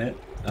commit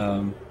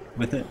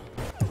with it?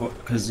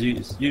 Because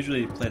you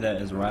usually play that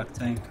as a rock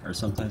tank, or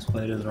sometimes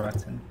play it as a rock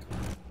tank.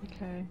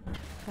 Okay.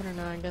 I don't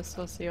know, I guess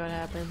we'll see what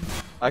happens.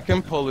 I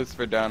can pull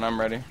Lucifer down. I'm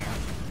ready.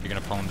 You're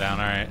gonna pull them down,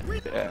 alright?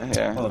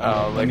 Yeah.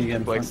 Oh, let me get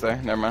in Blake's front.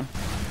 there. Never mind.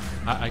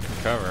 I can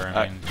cover.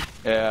 I mean,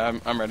 Yeah,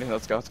 I'm ready.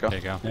 Let's go. there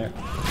you go. Yeah.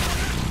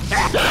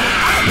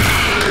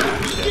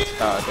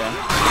 Oh, damn.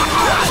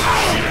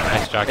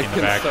 Nice jockey in the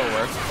back.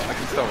 I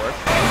can still work.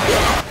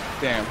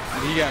 Damn.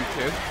 Did he get him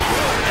too?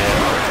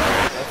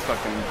 That's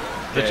fucking...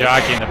 The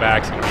jockey in the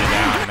back's gonna be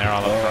down, and they're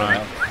all up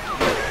front.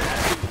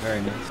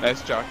 Very nice.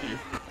 Nice jockey.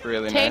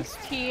 Really Tanks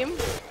nice. team.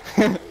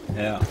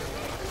 Yeah.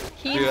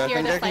 He's Dude, I here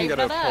think to I can fight get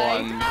for a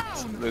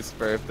pull on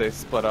Lucifer if they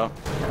split up.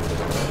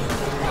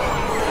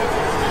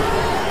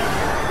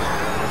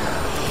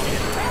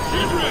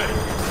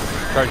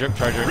 Charger.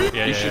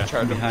 Yeah, You should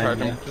charge him. Behind,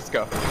 yeah. Just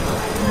go.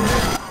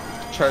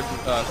 Charge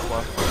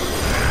Sloe.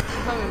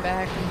 I'm coming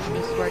back and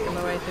just working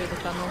my way through the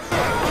tunnels.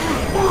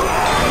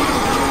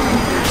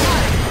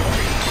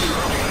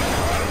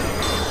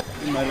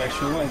 You might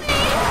actually win.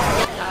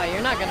 Oh,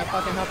 you're not gonna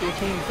fucking help your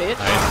team, bitch.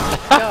 Nice.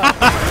 Go.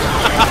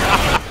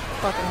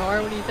 Fucking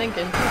whore, what are you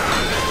thinking?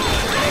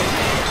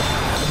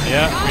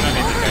 Yeah, we don't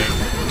need to take.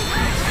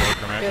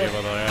 Joker might be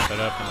able to wrap it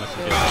up unless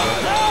he gets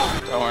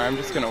it. Don't worry, I'm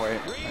just gonna wait.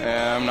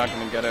 Yeah, I'm not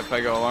gonna get it if I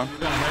go along.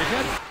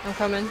 I'm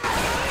coming.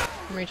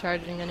 I'm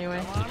recharging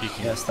anyway.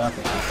 Yeah, stop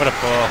it. What a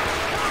pull.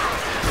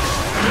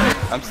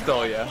 I'm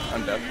still,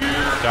 I'm dead.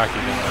 Jockey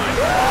did fine.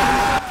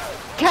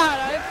 God,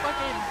 I'm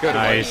fucking Good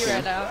Nice.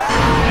 right now.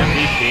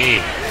 MVP.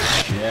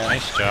 Yeah.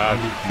 Nice job.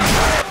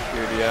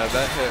 Dude, yeah,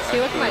 that hit See,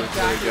 look at my actually was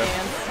jockey really good.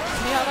 dance.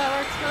 See how that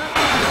works, man?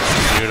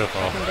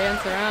 Beautiful. I can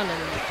dance around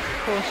and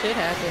cool shit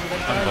happens.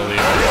 That's fun.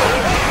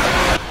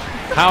 Unbelievable.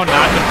 How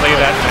not to play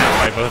that map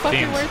by both Fucking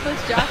teams.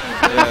 worthless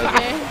jockeys in Yeah. the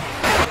game.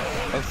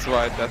 That's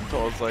why Death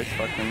Toll is like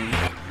fucking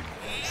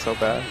so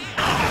bad.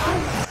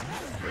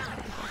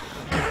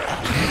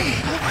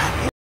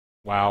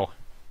 Wow.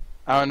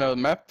 I don't know,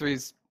 map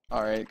 3's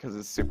alright because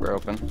it's super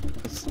open.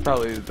 It's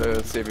probably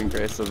the saving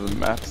grace of the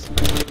maps.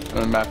 And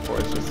then map 4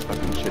 is just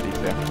fucking shitty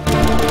too.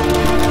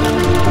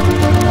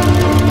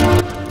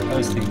 I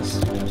always think this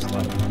is a lot of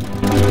fun.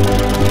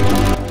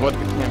 What,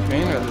 the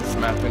campaign or this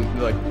map,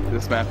 like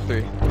this map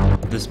 3?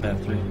 This map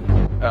 3.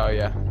 Oh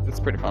yeah, it's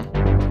pretty fun.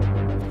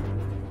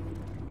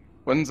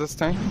 When's this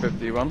tank?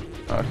 51?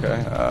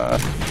 Okay, I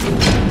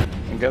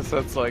guess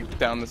that's like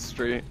down the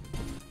street.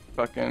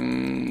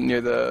 Fucking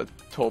near the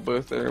toll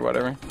booth or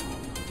whatever.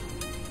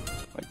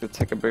 Like the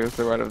ticket booth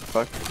or whatever the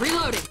fuck.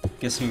 Reloading.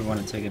 Guessing we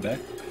want to take it back?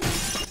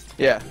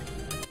 Yeah.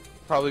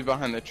 Probably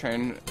behind the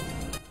train.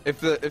 If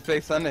they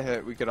send a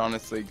hit, we could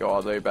honestly go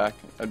all the way back.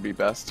 That'd be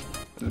best.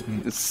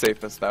 It's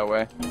safest that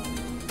way.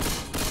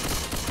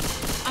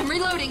 I'm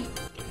reloading.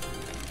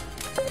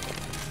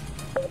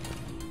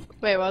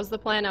 Wait, what was the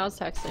plan? I was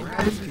texting.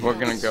 We're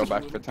gonna go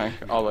back for tank,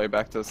 all the way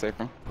back to the safe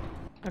room.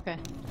 Okay.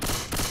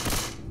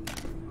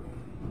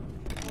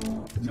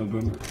 No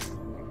boomer.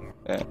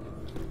 Yeah.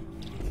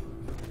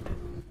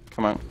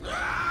 Come on.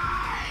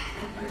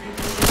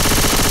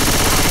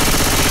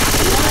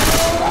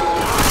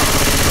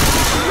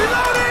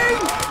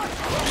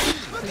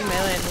 You can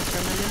melee in this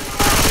room,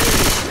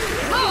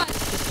 remember?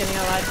 Just kidding,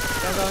 out loud.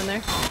 Don't go in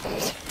there.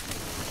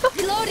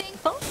 Reloading.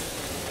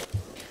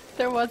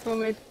 There was when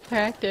we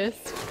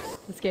practiced.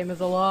 This game is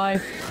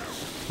alive.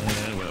 I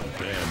have a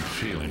bad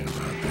feeling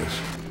about this.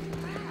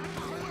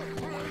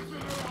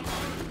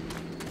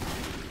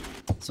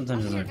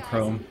 Sometimes there's a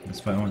chrome,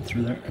 that's why I went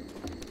through there.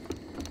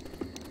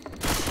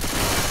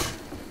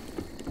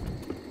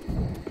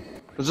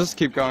 Let's just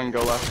keep going,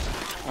 go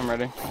left. I'm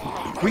ready.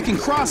 We can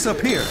cross up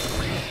here.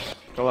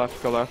 Go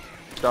left, drop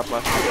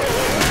left.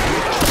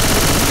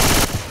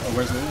 Oh,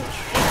 where's the witch?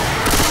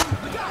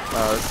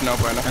 It's no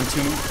bueno. I'm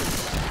tuning.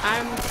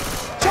 I'm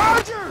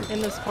Charger! in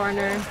this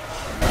corner.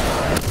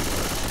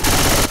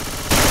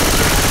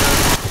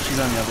 She's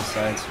on the other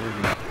side, so we're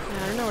good. Yeah,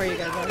 I don't know where you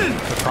guys are. We're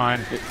fine.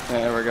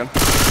 Yeah, we're good.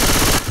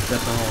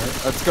 That's the whole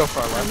it. Let's go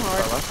far left, I'm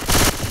hard. far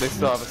left. They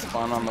still have a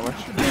spawn on the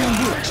witch.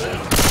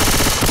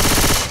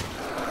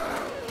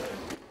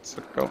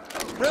 So go.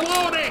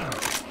 Reloading!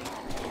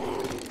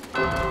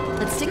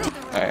 Let's stick to the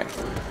Alright.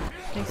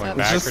 Thanks Going up.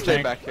 back Let's just for stay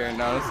tank? back here.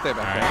 No, let's stay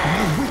back All here. right.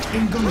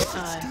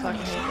 I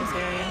fucking hate this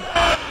area.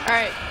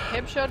 Alright,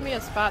 Hib showed me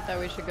a spot that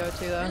we should go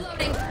to though.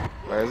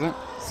 Where is it?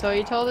 So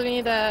he told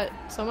me that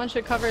someone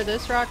should cover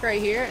this rock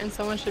right here and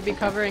someone should be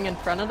covering in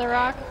front of the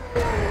rock.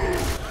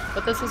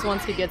 But this is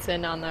once he gets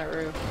in on that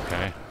roof.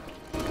 Okay.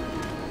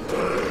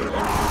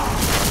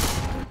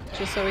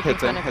 Just so we can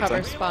Hits in, kind of hits cover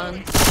in.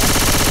 spawns.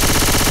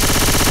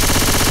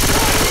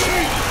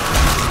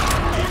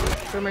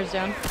 Boomer's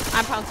down.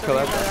 I'm pounced Kill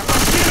over here by that.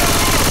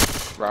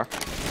 the Rock.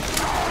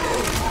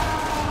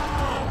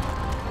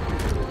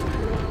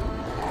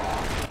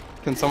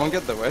 Can someone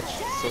get the witch?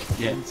 So,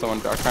 Yeah. Someone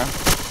dark her.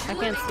 I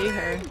can't see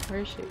her. Where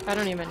is she? I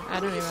don't even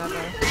have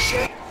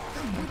her.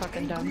 I'm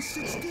fucking dumb.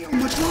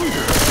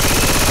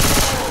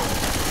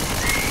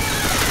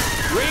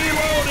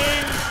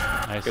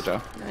 Nice. Good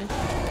job.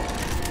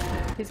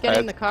 Nice. He's getting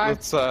in the car.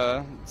 Let's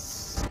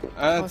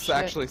it's shit.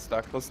 actually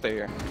stuck. Let's stay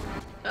here.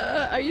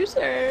 Are you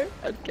sure?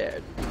 I'm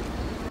scared.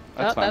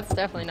 That's fine. That's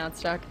definitely not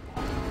stuck.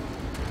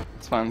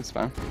 It's fine. It's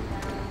fine.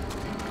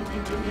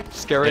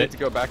 Just get ready Hit. to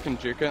go back and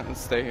juke it and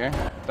stay here.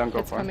 Don't go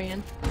It's for it. coming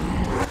in.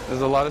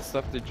 There's a lot of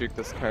stuff to juke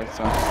this card,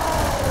 so.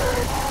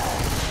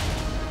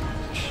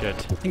 Shit.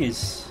 I think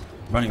he's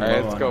running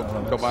Alright, low let's on go. all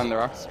of Go us. behind the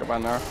rocks. Go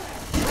behind the rocks.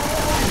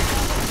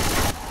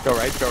 Go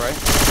right. Go right.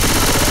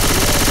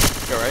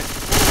 Go right.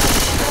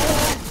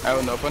 Out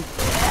and open.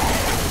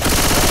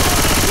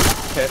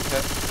 Hit.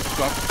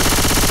 Smoke.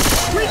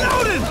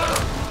 Reloaded!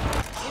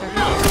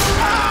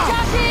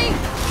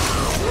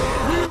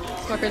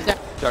 Smoker's down.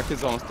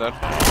 Jackie's almost dead.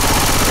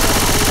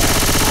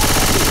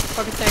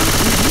 Smoker's tank.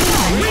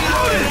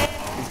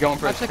 He's going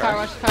for Watch his the car, car.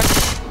 watch the car.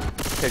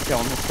 Okay, kill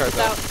him. His car's It's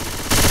out. out.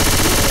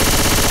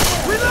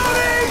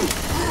 Reloading!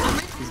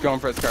 He's going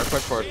for his car.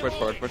 Push forward. Push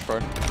forward. Push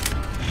forward.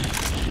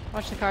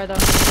 Watch the car though.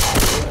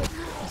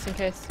 Just in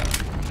case.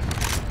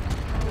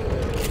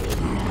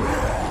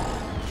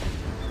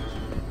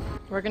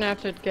 We're gonna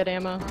have to get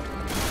ammo.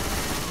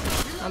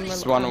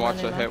 Just want to I'm watch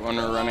the running hit when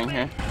we're running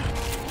here.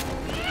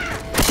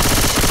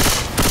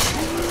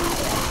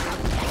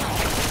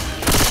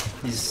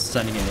 He's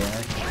sending an AI.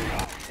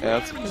 Yeah,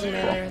 that's There's cool. an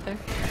area right there.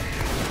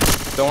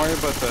 Don't worry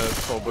about the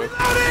toll booth.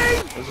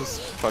 Let's just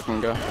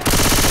fucking go.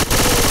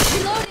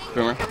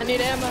 Boomer. I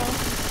need ammo. Do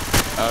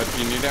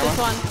you need ammo? This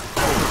one.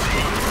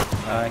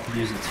 I could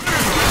use it.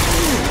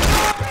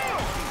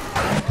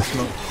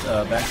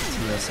 Smoke back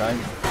to the side.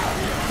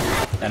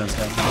 Adam's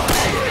down.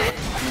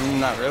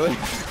 Not really.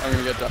 I'm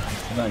gonna get done.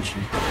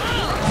 Eventually.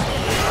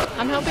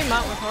 I'm helping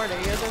Mount with Horde. Are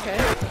you guys okay?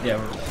 Yeah,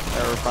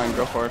 Yeah, we're fine.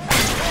 Go for it.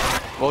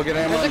 We'll get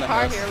ammo There's in a the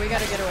car house. here. We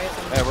gotta get away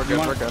from it. Yeah, we're good.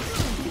 wanna- We're good.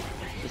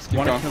 Just keep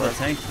want to going kill for the it.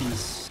 tank?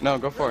 He's... No,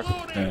 go for it.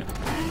 Alright.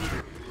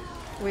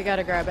 We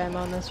gotta grab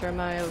ammo in this room.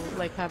 I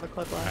like have a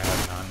clip I left.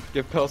 have none.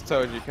 Give pills to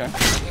OGK.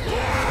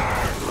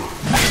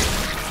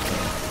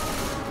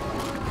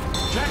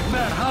 Check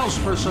that house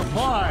for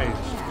supplies.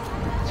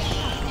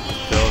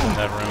 Bill's in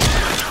that room.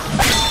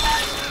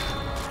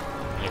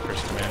 When you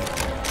first come in.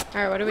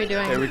 Alright, what are we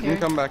doing Okay, we here?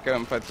 can come back out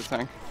and fight the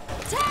tank.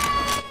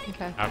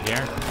 Okay. Out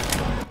here?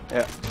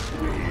 Yeah.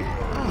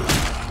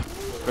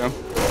 Boom.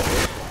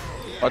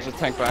 Watch the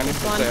tank behind you.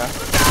 One. Stay out.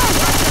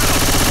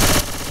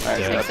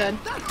 Alright, Tank's dead.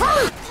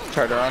 dead.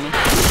 Charter on you.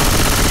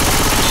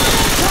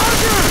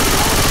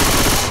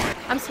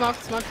 I'm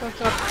smoked. Smoke.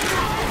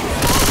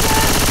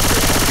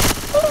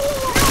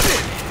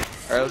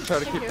 Alright, let's try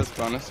to keep this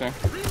bonus here.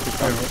 Keep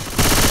going.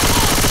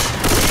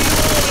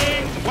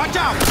 Watch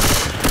out!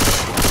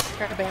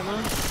 Grab ammo. You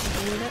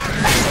need it?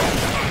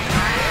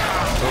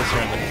 Bill's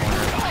here in the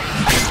corner.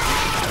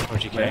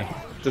 OGK.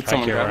 Did Right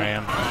someone here grab where I it?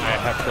 am. I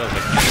have pills.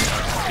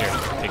 Here,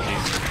 take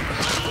these.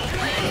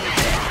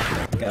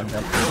 Got him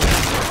down.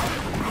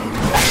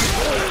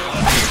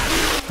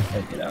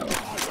 Take it out.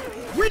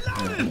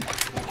 Reloading!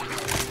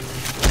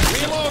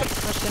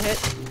 Watch the hit.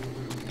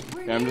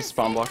 Yeah, I'm just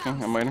spawn blocking.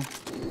 I'm waiting.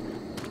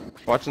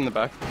 Watch in the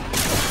back.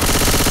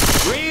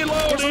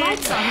 Reloading!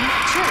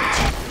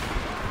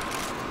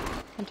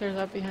 Hunter's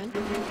up behind.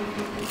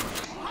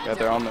 Yeah,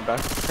 they're on the back.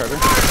 Carter.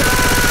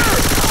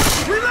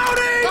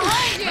 Reloading!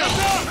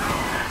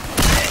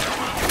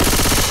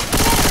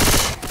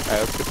 Alright,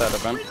 let's get that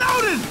event.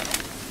 Reloading!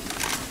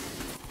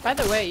 By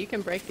the way, you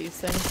can break these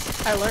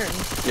things. I learned.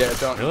 Yeah,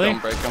 don't Really?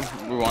 break them.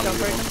 We want Don't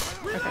to break use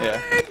them. them. Okay.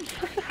 Yeah.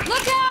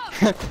 Look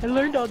out! I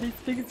learned all these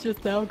things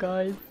just now,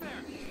 guys.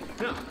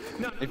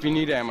 If you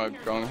need ammo,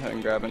 go ahead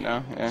and grab it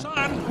now. Yeah.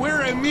 Son,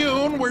 we're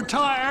immune, we're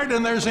tired,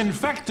 and there's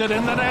infected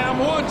in the damn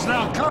woods.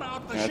 Now cut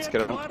out the Yeah, let's shit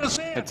get and let it. us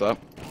in. It's up.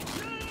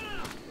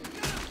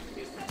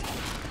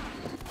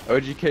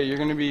 OGK, you're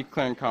gonna be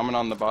clearing common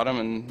on the bottom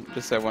and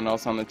just everyone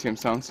else on the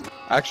tombstones.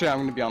 Actually, I'm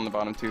gonna be on the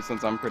bottom too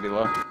since I'm pretty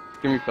low.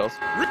 Give me pills.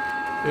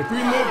 If we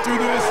live through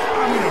this,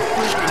 I'm gonna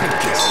freaking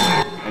take this.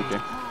 Thank you.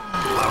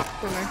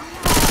 Boomer.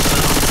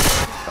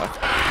 Fuck.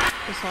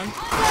 This one.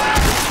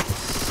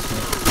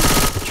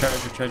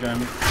 Charger on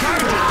me.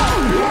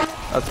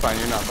 That's fine,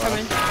 you're not Come bottom.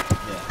 in. I'm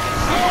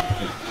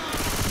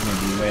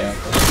gonna be way out.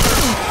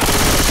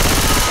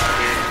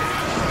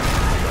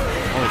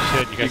 Holy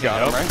shit, you You guys got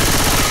need him, help? right?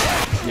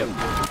 Yep.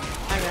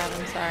 I got bad.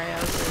 I'm sorry. I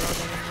was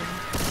reloading.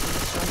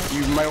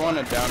 You might want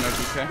to down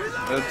OGK.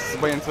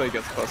 Let's wait until he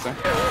gets closer.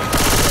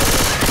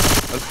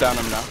 Let's down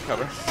him now.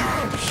 Cover.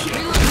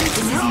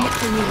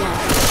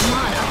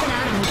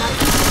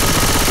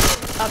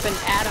 Up and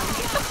at him.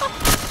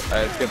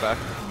 Alright, let's get back.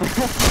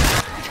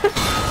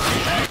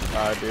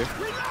 Ah, dude.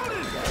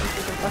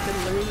 He's a fucking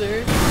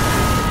loser.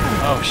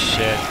 Oh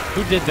shit.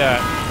 Who did that?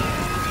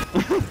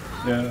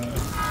 Yeah.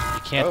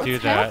 You can't do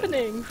that.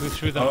 Happening? Who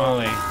threw the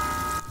molly?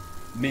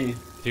 Me.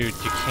 Dude,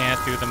 you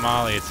can't do the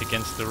molly. It's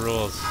against the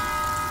rules.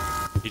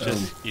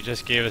 You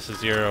just gave us a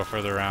 0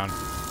 for the round.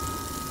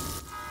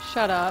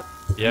 Shut up.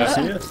 Yep.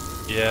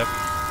 Serious? Yep.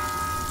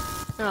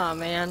 Oh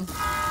man.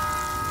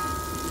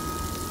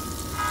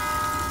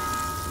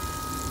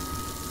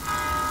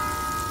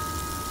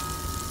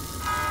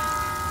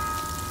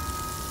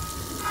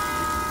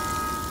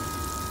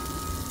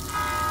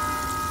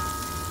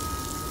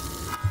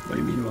 What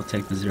do you mean we'll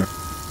take the 0?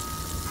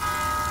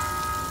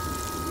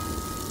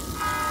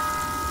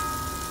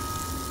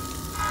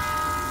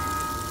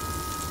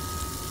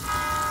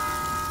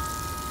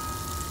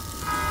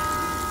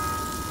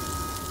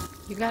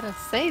 You gotta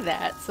say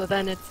that, so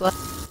then it's like,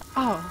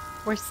 oh,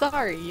 we're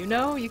sorry, you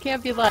know? You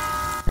can't be like,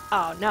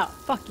 oh no,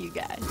 fuck you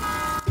guys.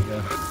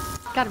 Yeah.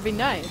 Gotta be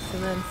nice,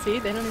 and then see,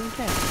 they don't even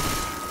care.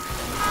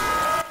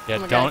 Yeah,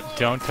 Oh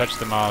don't touch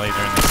the molly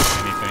during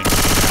anything in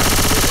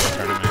the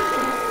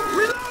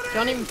tournament.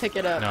 Don't even pick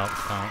it up. No,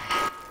 don't.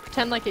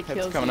 Pretend like it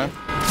kills coming you. in.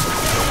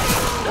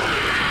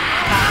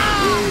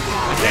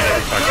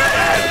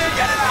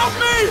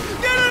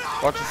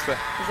 Watch this way.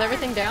 Is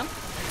everything down?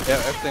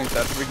 Yeah, everything's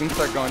dead. We can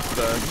start going to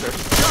the church.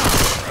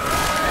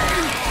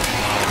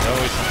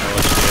 Always some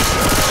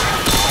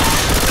bullshit.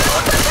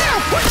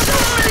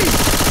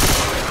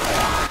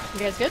 You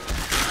guys good?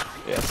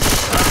 Yes.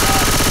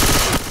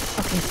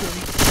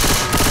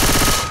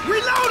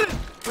 Reloading!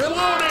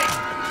 Reloading!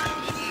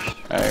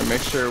 Alright,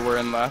 make sure we're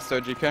in last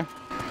OGK.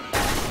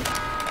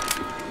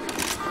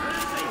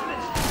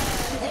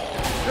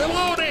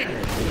 Reloading!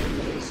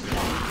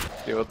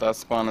 Deal with that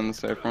spawn in the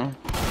safe room.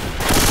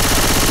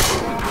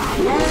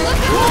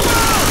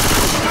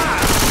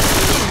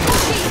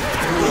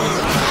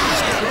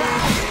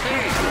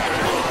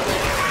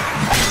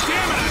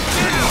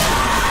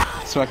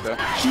 Smack that.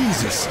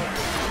 Jesus!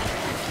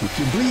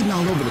 You're bleeding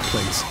all over the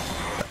place.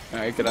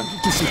 Alright, get up.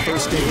 Get some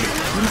first aid.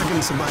 You're not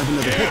gonna survive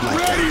another hit like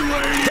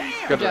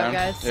that. Good job, round.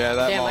 guys. Yeah,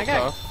 that Damn, I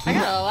got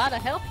Molotov. a lot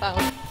of health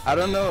out. I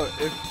don't know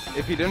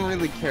if he didn't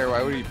really care,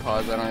 why would he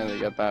pause? I don't really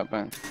get that,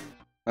 but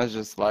that's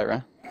just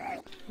Lyra.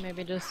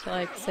 Maybe just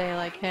like say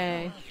like,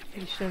 hey,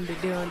 you shouldn't be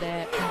doing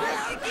that.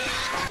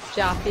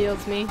 Ja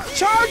feels me.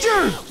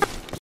 Charger!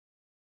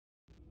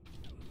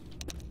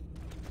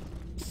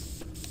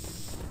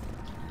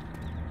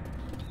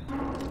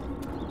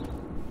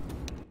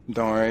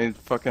 Don't worry,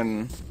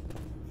 fucking.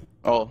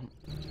 Oh,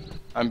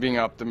 I'm being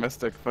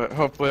optimistic, but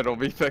hopefully it'll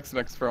be fixed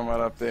next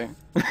firmware update.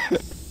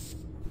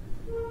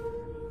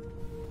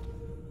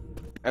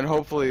 And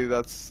hopefully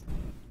that's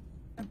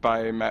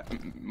by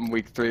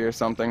week 3 or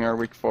something, or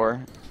week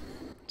 4.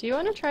 Do you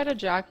want to try to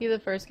jockey the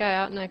first guy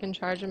out and I can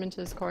charge him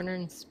into his corner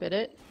and spit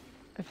it?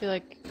 I feel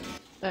like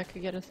that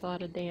could get us a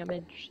lot of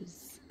damage.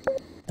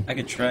 I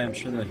could try, I'm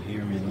sure they'll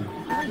hear me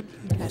though.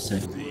 We'll see.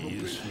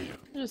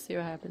 We'll just see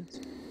what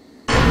happens.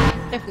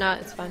 If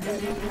not, it's fine.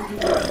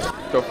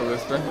 Go for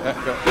this, yeah,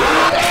 go.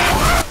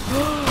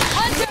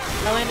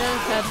 I landed on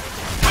his head.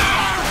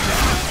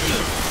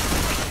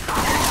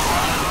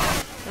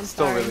 I'm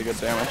Still sorry. really good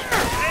damage.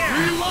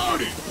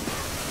 Reloading!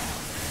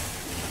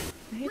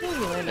 I hate when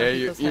you land Yeah, on you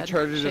people's head.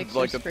 charged it Shakes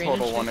like your a screen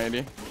total and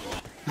shit.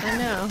 180. I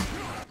know.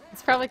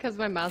 It's probably because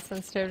my mouse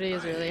sensitivity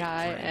is really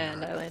high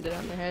and I landed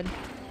on their head.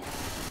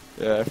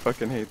 Yeah, I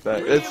fucking hate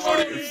that. It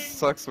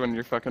sucks when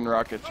you're fucking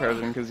rocket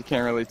charging because you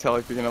can't really tell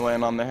if you're gonna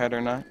land on the head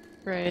or not.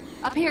 Right.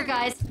 Up here,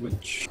 guys.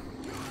 Which?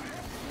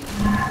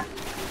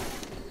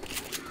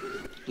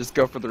 Just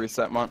go for the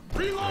reset mod.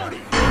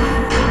 Reloading!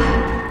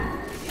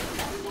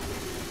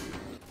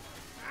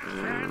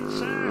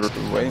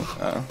 Wait,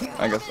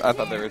 I guess I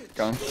thought they were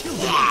going.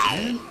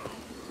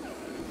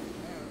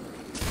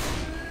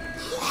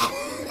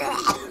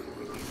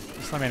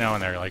 Just let me know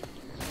when they're like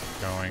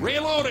going.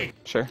 Reloading!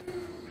 Sure.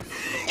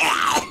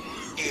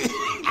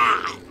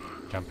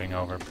 Jumping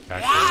over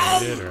back where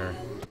they did, or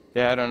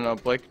Yeah, I don't know.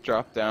 Blake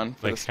dropped down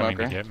for Blake's the coming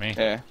smoker. to get me.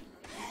 Yeah.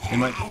 They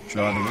might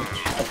draw the witch.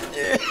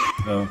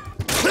 Oh.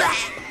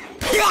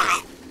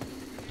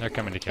 They're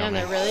coming to kill And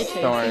me. they're really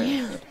chasing Don't worry.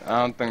 you. I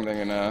don't think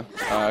they're gonna.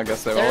 I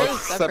guess they will. They're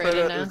Let's separated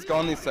separate it. now. Let's go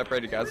on these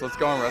separated guys. Let's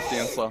go on Rusty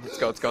and Slow. Let's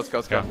go. Let's go. Let's go.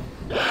 Let's go.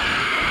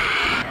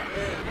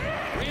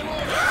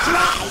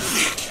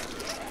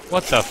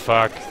 What the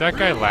fuck? Is that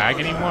guy lag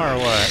anymore or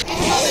what?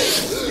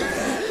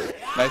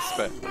 Nice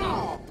spit.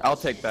 I'll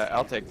take that.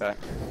 I'll take that.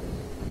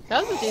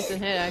 That was a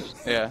decent hit,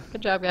 actually. Yeah.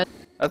 Good job, guys.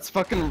 That's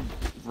fucking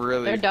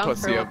really They're dumb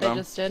pussy for what of they them.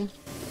 just did.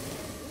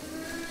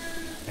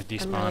 I I'm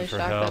despawned really for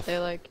shocked that health. they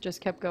like just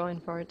kept going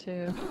for it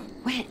too.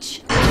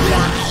 Witch.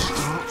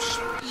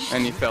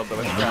 And you failed the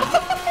withdrawal.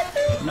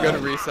 Go to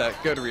reset.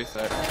 Go to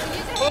reset.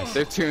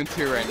 They're 2 and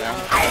 2 right now.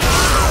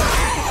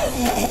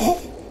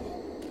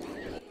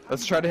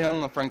 Let's try to hit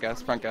on the front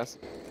gas. Front gas.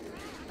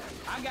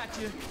 I got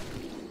you.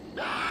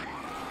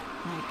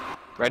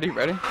 Ready?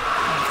 Ready?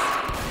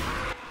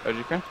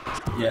 OGK?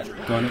 Yeah,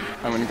 going it.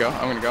 I'm gonna go.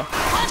 I'm gonna go.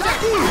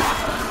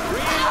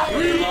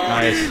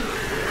 Nice.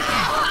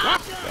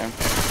 Damn.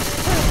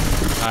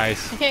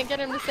 Nice. I can't get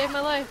him to save my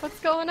life. What's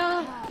going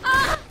on?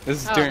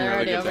 This is Oh, doing they're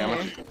really already good over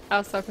damage. here. I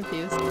was so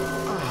confused.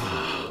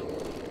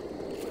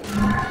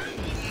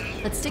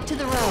 Let's stick to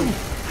the road.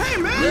 Hey,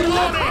 man!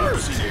 Watch out!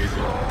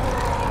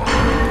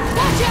 Francis!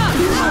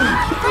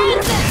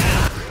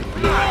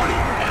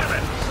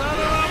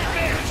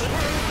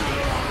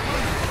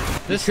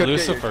 This could get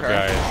Lucifer your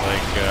guy car. is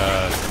like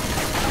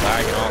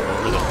lagging all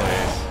over the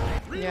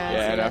place.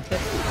 Yeah, I know.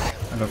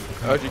 I go for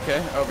cover.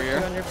 OGK, over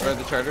here, where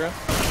the charger is.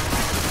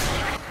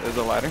 There's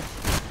a ladder.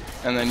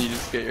 And then you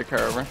just get your car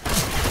over.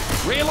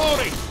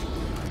 Reloading!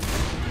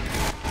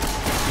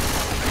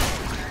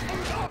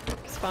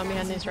 Spawn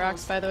behind these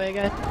rocks, by the way,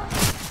 guys.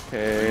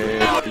 Okay,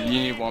 you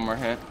need one more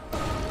hit.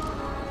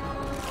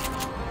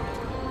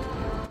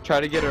 Try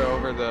to get her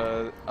over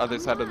the other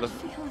side of the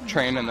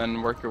train and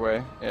then work your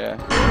way. Yeah.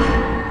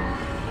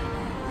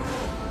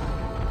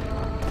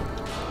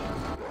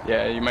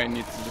 Yeah, you might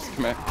need to just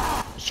commit.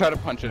 Just try to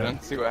punch it in,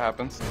 see what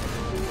happens.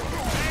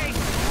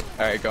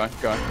 Alright, go on,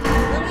 go on.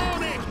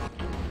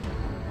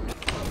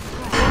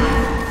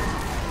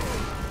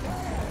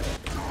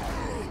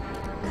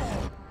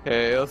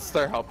 Okay, let's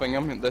start helping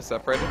them. They're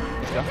separated.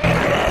 Let's go.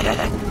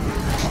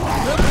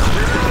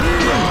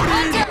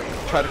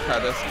 Try to cry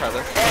this,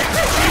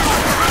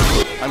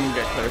 I'm gonna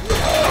get clear.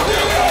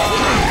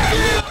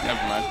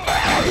 Never mind.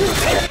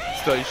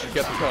 Still, you should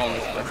get the kill on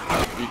this one.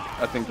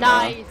 I think.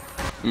 Nice.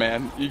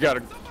 Man, you got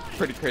a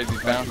pretty crazy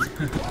bounce.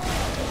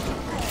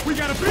 We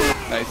got a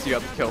Nice, you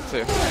got the kill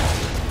too.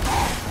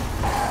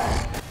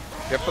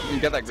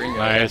 Get that green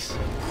guy. Nice.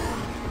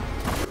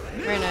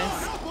 Very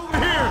nice.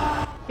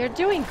 You're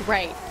doing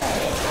great.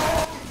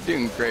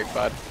 Doing great,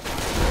 bud.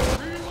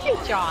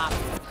 Good job.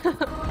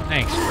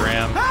 Thanks,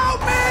 Graham.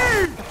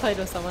 I played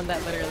with someone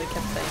that literally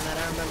kept saying that.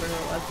 I don't remember who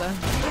it was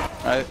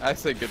though. I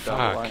say good job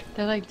a lot.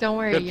 They're like, don't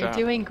worry, Good you're job.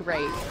 doing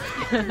great.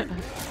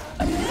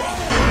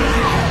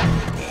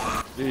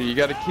 Dude, you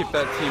gotta keep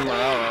that team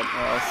morale up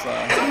or else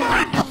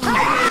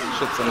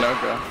shit's a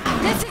no-go.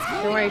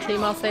 Don't worry,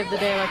 team, I'll save the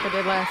day like I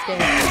did last game.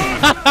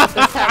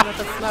 This time with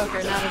a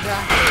smoker, not a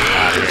drop.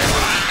 Oh, you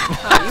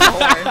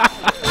whore.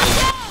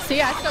 See,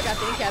 I still got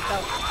the cat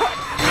though.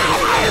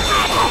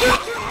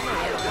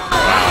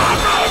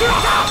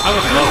 I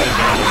would love to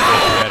join this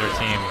better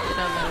team.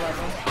 On my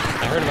level.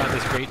 I heard about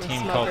this great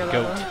team called Smoker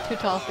Goat. level. Too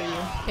tall for you.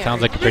 Can't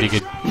Sounds like a reach.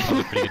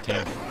 pretty good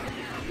team.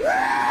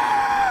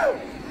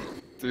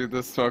 Dude,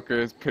 this smoker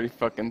is pretty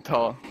fucking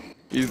tall.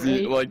 He's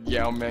like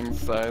Yao Ming's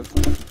size.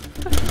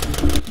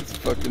 He's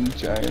fucking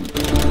giant.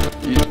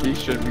 He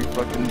should be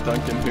fucking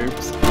dunking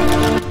hoops.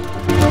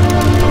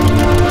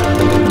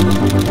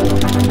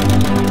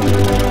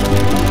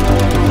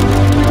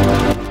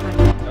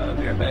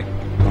 Be right back.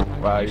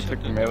 Wow, you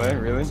took the melee,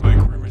 really?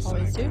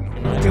 Always do.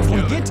 If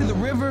we get to the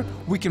river,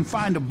 we can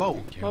find a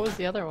boat. What was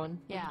the other one?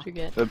 Yeah. What did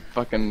you get? The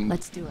fucking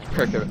Let's do it.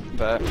 cricket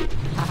bat.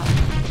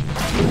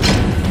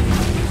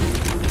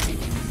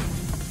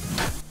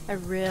 I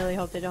really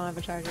hope they don't have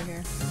a charger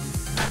here.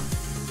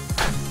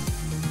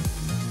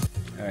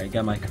 Alright,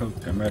 got my coke.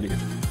 I'm ready.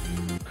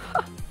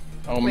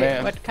 Oh Wait,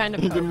 man. what kind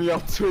of Give Coke? me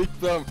all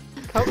tweaked them.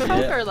 Coke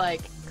Yeah. or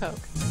like Coke?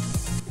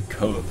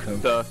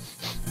 Coke. Duh.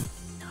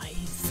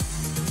 Nice.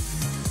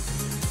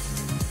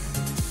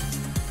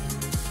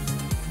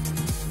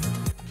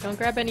 Don't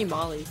grab any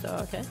mollies though,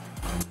 okay?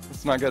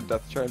 Let's not get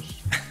death charge.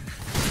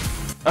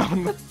 Oh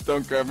no,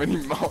 don't grab any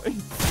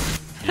mollies.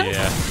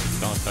 Yeah,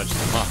 don't touch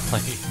the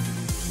molly.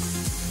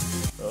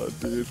 Oh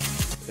dude.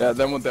 Yeah,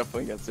 then we'll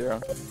definitely get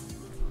 0.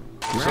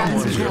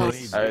 Someone's really...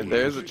 Alright,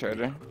 there's a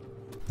charger.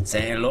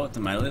 Say hello to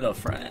my little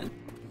friend.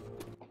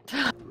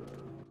 There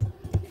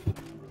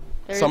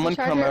is Someone a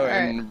charger? come out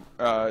Alright.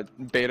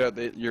 and beta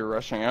that you're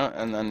rushing out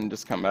and then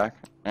just come back.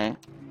 Alright?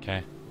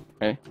 Okay.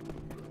 Hey.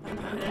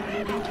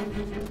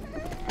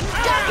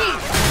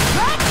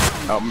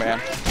 Oh man.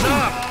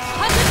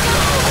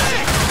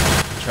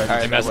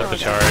 I messed up the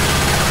charge.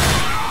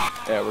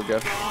 Yeah, we're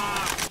good.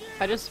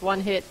 I just one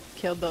hit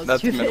killed those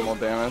That's two. minimal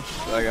damage,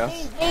 I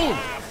guess.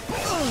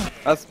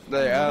 That's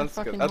that's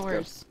Fucking good. That's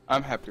horse. good.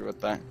 I'm happy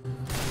with that.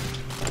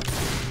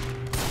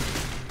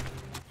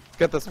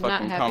 Get this I'm not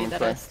fucking happy common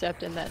that I play.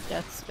 stepped in that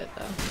death spit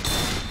though.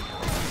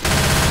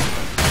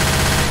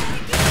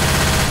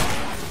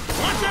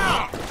 Watch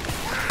out! I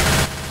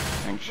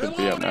think should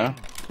be up now.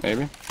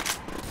 Maybe.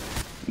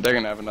 They're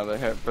gonna have another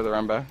hit for the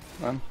run back.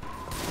 Then.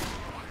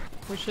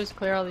 We should just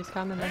clear all these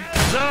common then.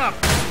 Stop!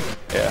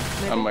 Yeah,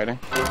 Maybe. I'm waiting.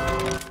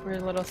 We're a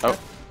little Oh, stuck.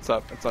 it's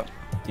up, it's up.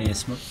 Yeah,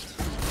 smoked.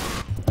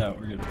 No,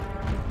 we're good.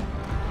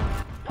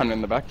 Hunt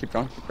in the back, keep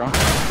going, keep going.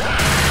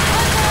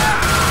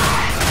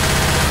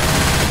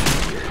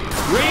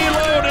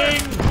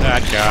 Reloading!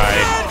 That guy.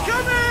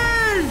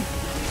 Coming!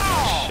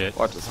 shit.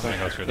 Watch this. I'm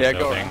gonna go through the Yeah,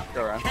 building.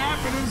 go around.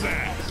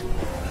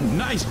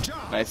 Nice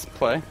job. Nice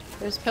play.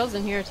 There's pills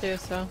in here too,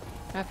 so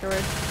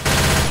afterwards.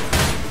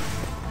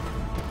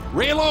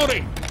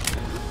 Reloading!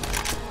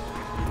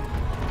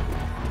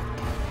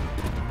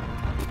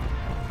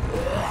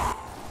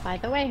 By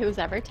the way, who's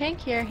ever tank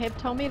here, Hib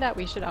told me that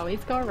we should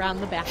always go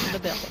around the back of the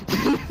building.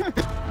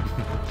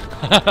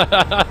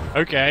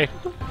 Okay.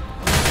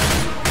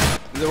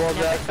 Well,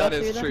 Never that go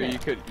is through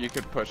true. the You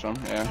could push them.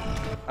 Yeah.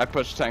 I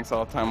push tanks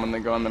all the time when they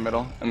go in the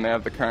middle and they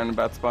have the car in a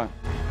bad spot.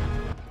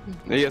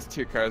 He has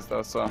 2 cars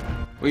though, so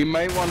we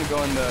might want to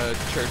go in the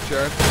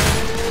churchyard.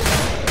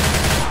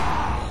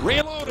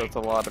 Reloading! That's a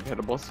lot of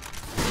hittables.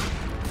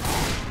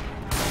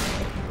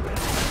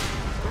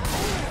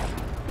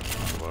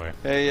 Boy.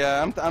 Hey,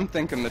 I'm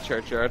thinking the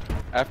churchyard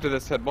after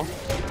this hittable.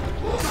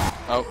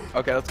 Oh,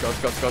 okay, let's go.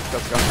 Watch your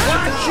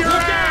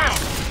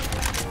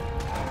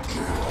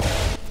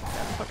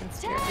That fucking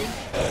scared me.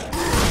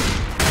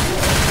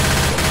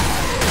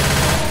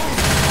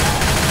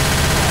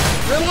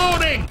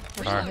 Reloading!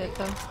 We're still hit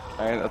though.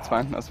 Alright, that's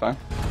fine. That's fine.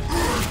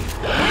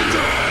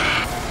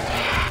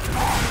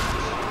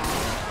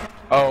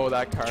 Oh,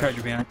 that car.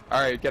 Charger behind.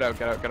 Alright, get out.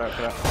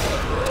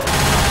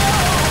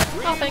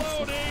 Oh, thanks.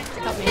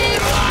 Help me.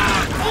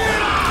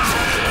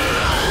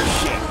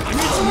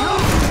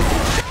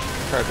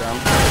 Car down.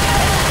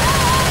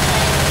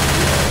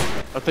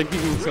 I think he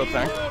can still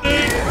tank.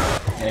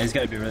 Yeah, he's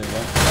gotta be really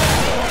low.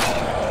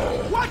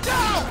 Watch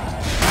out!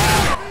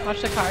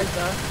 Watch the cars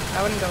though.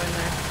 I wouldn't go in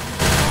there.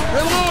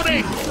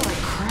 Reloading!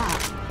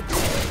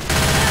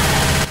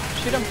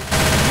 Shoot him.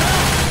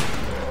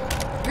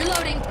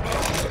 Reloading.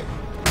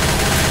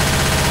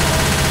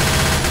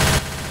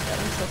 God,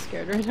 I'm so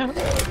scared right now.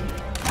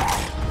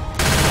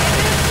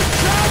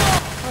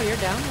 Oh, you're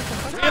down? What the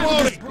fuck?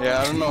 Reloading! Yeah,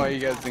 I don't know why you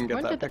guys didn't get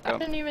When that did I pickup.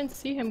 didn't even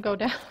see him go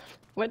down.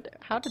 What?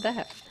 How did that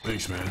happen?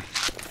 Thanks, man. I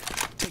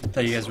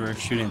thought you guys were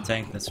shooting a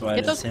tank, that's why I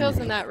Get those didn't pills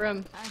see in that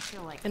room.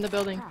 In the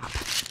building.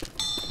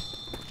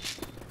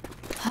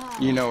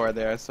 You know where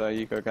they are, so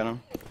you go get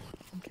them.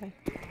 Okay.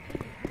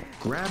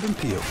 Grabbing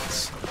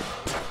pills.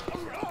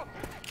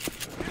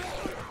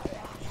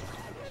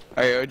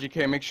 Alright,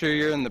 OGK, make sure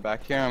you're in the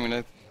back here. I'm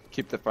gonna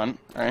keep the front,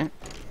 alright?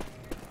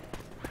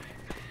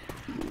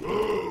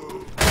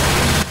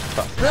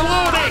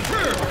 Reloading!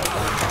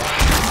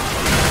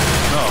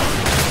 Oh,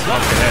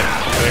 smoke ahead.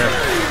 Clear.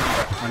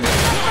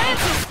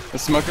 The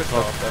smoker's still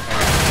up there.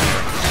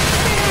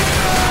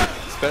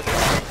 Spit.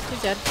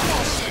 He's dead.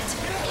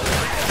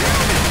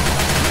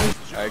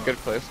 Alright, good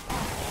place.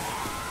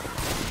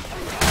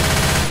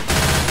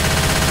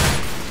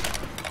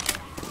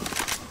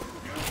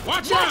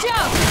 Watch Watch out!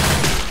 out!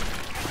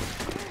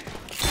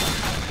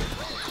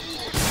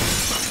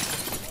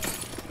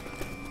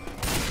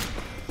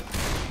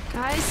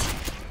 Guys,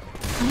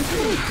 I'm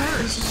pretty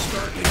hurt.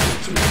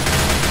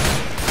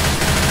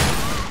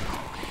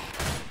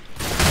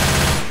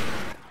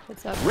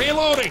 What's up?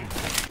 Reloading!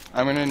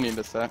 I'm gonna need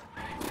a set.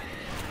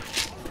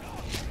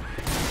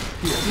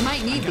 You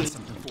might need these.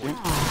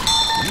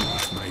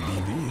 My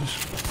DVs.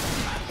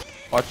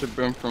 Watch it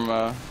boom from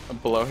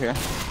below here.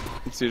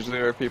 It's usually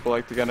where people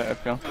like to get it, I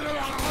feel.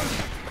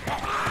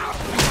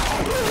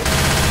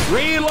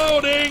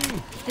 Reloading!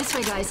 This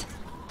way, guys.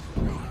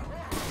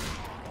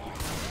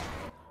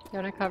 You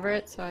wanna cover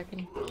it so I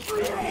can...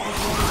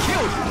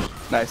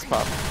 Nice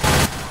pop.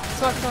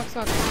 Swap.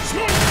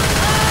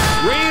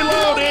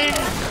 Reloading!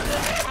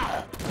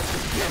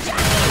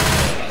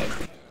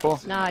 Cool.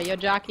 Nah, your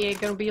jockey ain't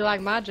gonna be like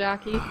my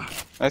jockey.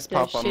 Nice The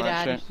pop on shit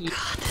that out shit. of here.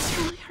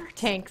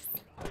 Tanks.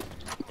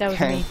 That was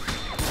Tank. me.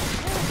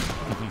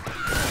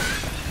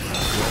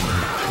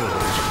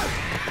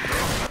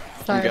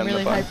 Sorry, get I'm in the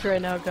really bus. hyped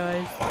right now,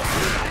 guys.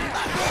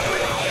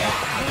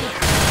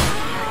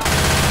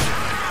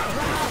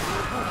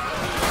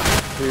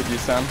 Dude, you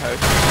sound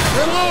hyped.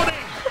 Reloading!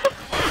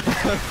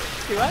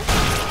 Do what?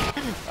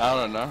 I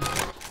don't know.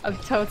 I'm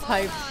totes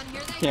hyped.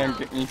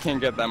 You can't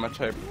get that much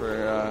hype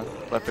for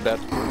Left 4 Dead.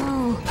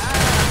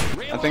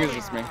 I think it's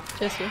just me.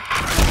 Just you.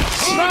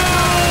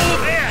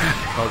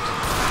 Folks,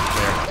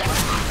 there.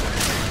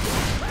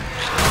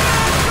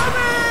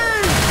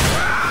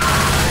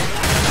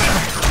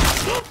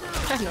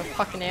 I have no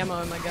fucking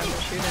ammo in my gun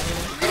to shoot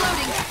anything.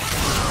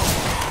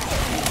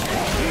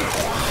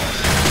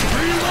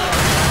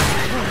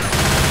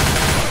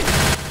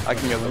 I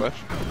can get the bush.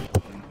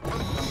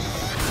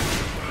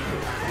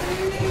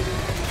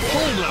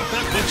 Hold up,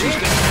 that bitch is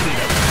getting ready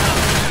to...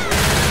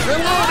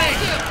 Reloading!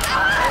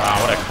 Wow,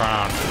 what a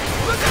crown.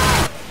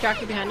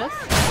 Jockey behind us. On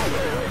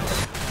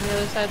the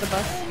other side of the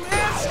bus.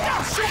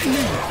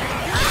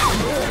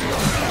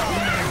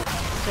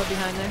 Still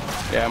behind there.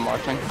 Yeah, I'm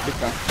watching. Keep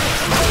going.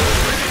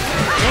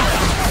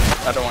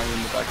 I don't want you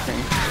in the back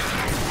screen.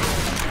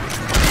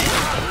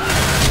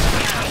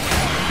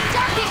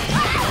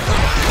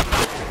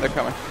 They're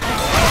coming.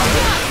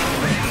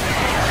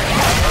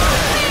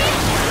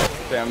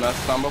 Damn, that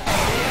stumble.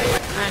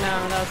 I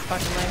know, that was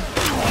fucking lame.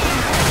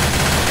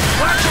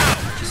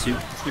 Just you.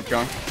 Just keep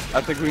going.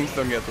 I think we can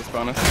still get this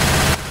bonus.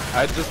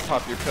 I'd just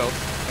pop your pills,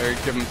 or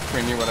give him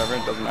Queenie, whatever,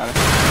 it doesn't matter.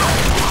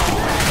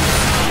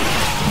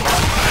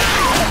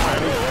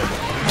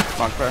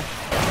 Come on, Claire.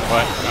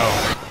 What? Oh.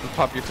 Just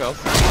pop your pills.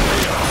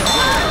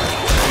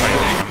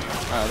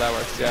 That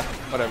works, yeah.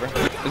 Whatever.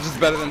 It's just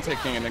better than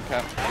taking it in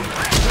cap.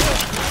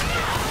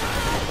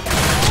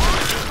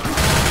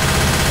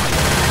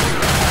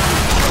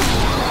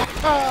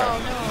 Oh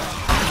no.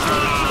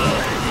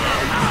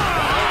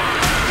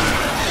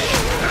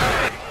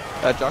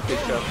 That jockey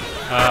shot.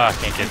 I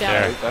can't get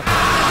there.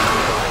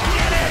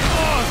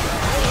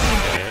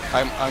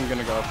 I'm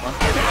gonna go up one.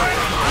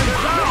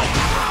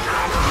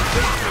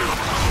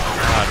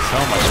 God, so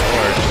much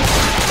forward.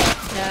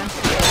 Yeah.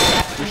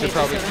 We should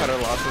probably cut our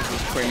losses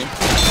with Queenie.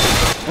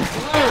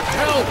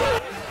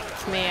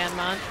 It's me and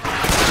Mont.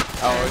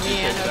 Oh, me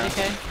and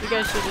ODK. You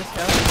guys should just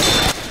go.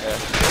 Yeah.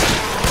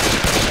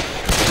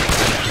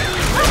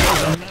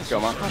 Go,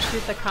 Mont. I'll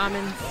shoot the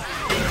commons.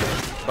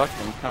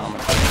 Fucking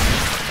commons.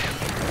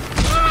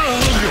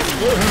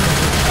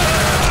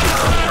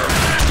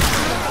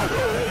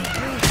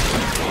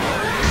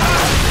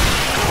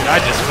 I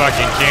just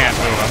fucking can't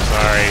move, I'm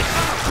sorry.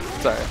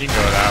 Sorry. You can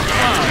go that way.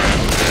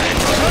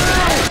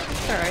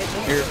 It's alright,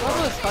 this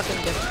level is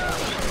fucking difficult.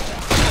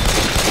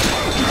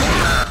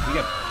 You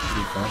got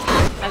pretty far.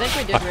 I think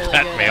we did really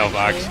that good.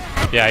 mailbox.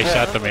 Actually. Yeah, I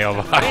shot the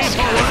mailbox.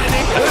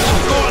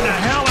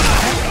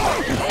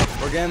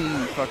 We're getting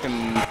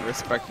fucking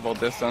respectable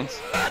distance.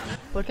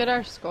 Look at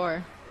our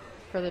score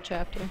for the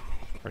chapter.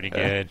 Pretty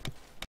good.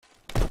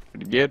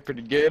 Pretty good,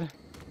 pretty good.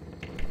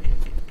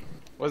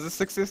 Was it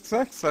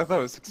 666? I thought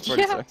it was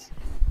 646. Yeah.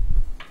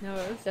 No,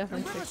 it was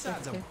definitely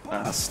 662.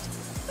 Bust.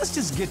 Let's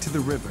just get to the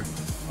river.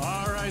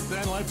 All right,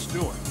 then, let's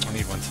do it. I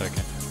need 1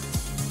 second.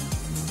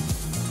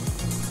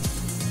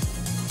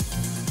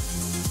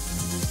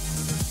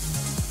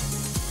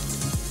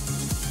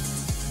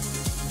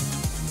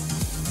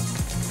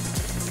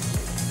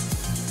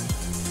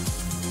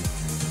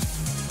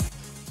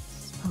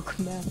 Smoke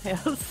math,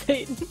 hail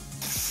Satan.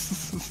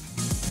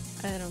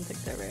 I don't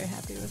think they're very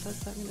happy with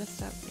us, so I'm gonna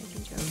stop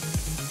making jokes.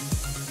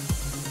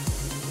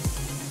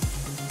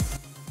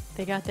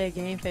 They got their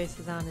game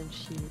faces on and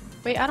shit.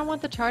 Wait, I don't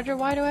want the charger.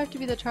 Why do I have to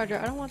be the charger?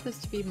 I don't want this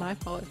to be my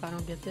fault if I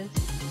don't get this.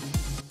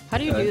 How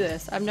do you do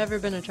this? I've never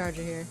been a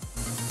charger here.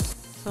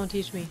 Someone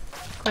teach me.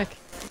 Quick.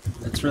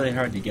 It's really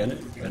hard to get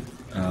it, but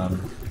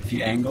if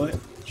you angle it,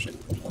 shit.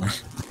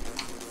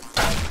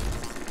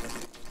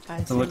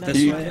 So look this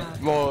way.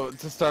 Well,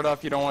 to start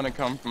off, you don't want to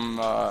come from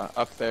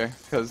up there,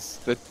 because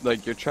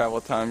like your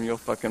travel time, you'll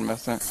fucking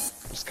miss it.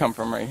 Just come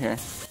from right here,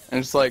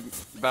 and just like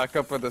back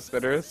up where the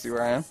spitter is. See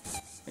where I am,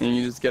 and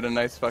you just get a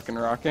nice fucking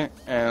rocket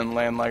and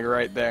land like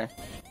right there,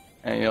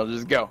 and you'll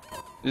just go.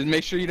 Just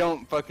make sure you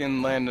don't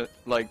fucking land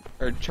like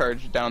or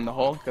charge down the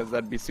hole, because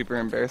that'd be super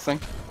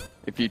embarrassing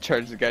if you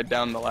charge the guy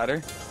down the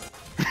ladder.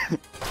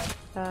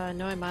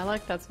 Knowing my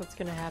luck, that's what's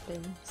gonna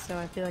happen. So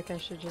I feel like I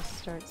should just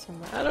start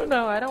somewhere. I don't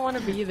know. I don't want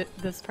to be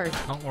this person.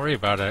 Don't worry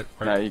about it.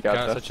 No, you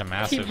got such a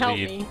massive Team, help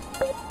lead. me.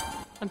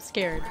 I'm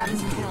scared. There you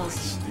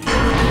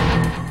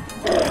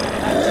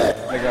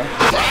go.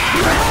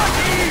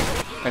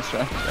 Nice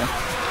try. Yeah.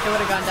 I would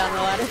have gone down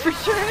the ladder for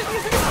sure.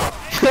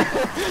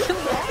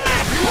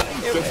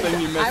 Good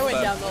thing you missed I went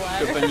that. down the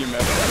ladder. Good thing you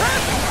missed that.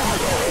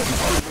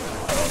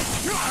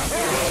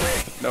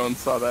 No one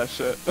saw that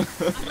shit.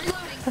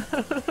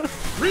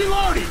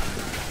 Reloading!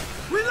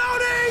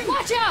 Reloading!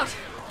 Watch out!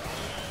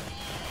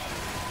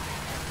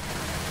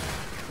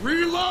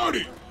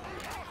 Reloading!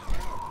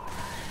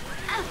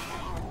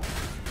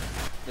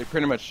 They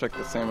pretty much took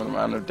the same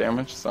amount of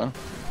damage, so.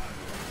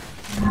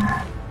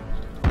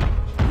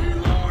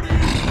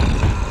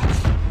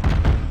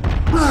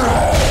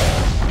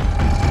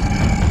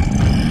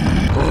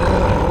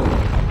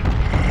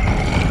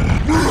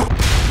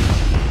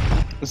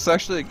 This is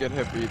actually a good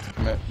hit for you to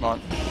commit,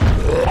 Mont.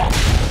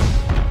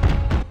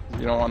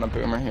 You don't want a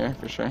boomer here,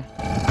 for sure.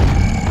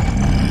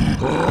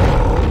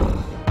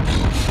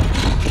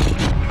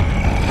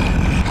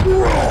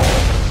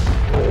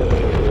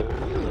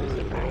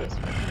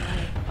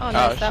 Oh,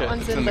 nice. That shit.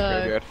 one's It's in the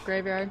graveyard.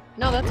 graveyard.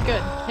 No, that's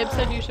good. Hib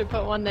said you should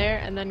put one there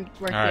and then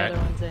work the other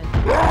ones in.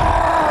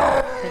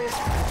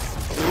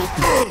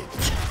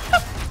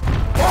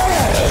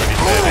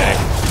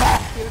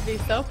 You would be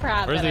so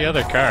proud. Where's that the I'm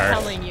other car?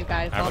 Telling you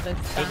guys all this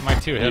stuff. My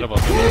two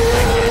hittables in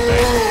those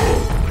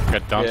things,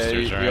 got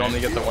dumpsters, yeah, right? you only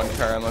get the one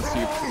car unless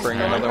you bring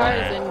The another car one.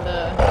 is in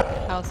the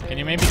house. Can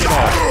you maybe get a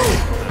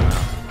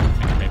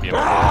maybe a pull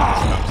on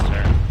this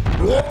dumpster?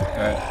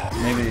 Alright,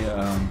 maybe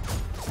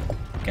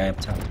guy up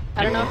top.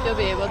 I don't know if you'll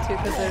be able to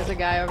because there's a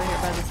guy over here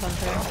by the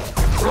center.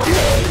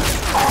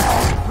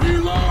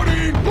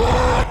 Reloading!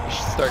 You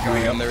should start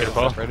going on there Get a and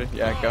pull? separated.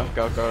 Yeah, go.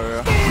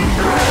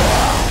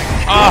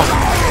 Oh!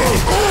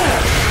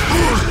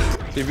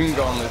 See if you can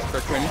go on this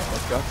quick, Queenie.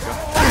 Let's go.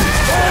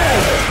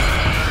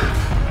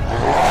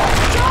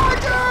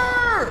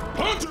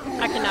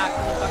 I cannot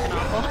because I'm fucking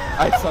awful.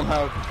 I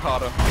somehow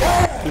caught him.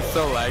 He's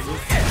so laggy.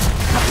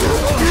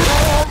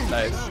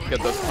 Nice. Get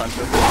those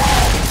punches.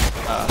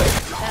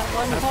 That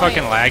one That point.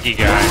 fucking laggy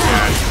guy,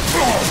 man.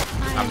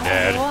 I'm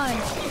dead.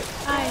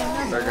 I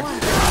am number one.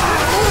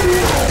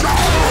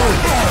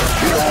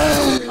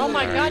 Oh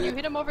my god, you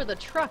hit him over the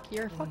truck.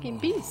 You're a fucking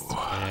beast.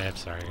 Yeah, I'm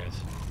sorry, guys.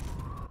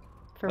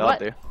 For That'll what?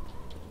 do.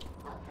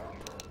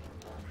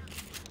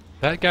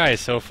 That guy is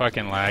so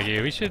fucking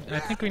laggy. I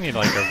think we need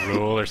like a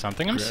rule or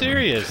something. I'm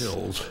serious.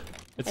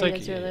 It's He like,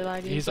 is really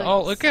laggy. he's like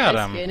all, look at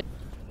ice him. skating.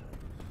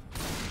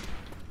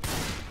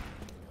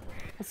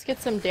 Let's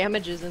get some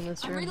damages in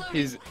this room.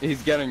 He's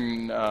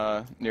getting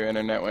new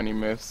internet when he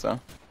moves, so.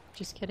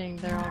 Just kidding,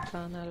 they're all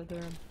gone out of the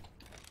room.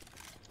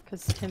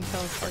 Because Tim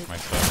fell asleep.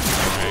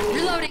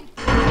 Reloading.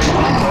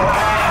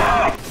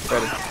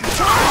 Ready.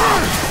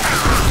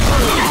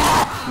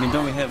 I mean,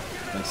 don't we have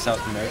like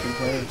South American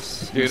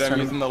players? Dude, I'm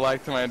using the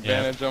lag to my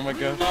advantage. Oh my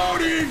god.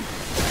 I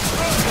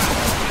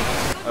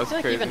That's feel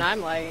like crazy. even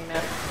I'm lagging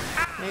now.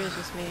 Maybe it's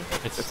just me.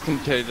 It's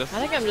contagious. I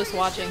think I'm just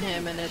watching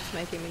him and it's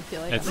making me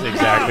feel like It's I'm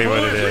exactly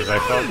what it is. I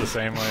felt the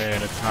same way,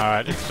 and it's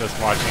not. It's just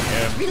watching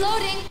him.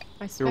 Reloading.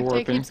 My You're spectate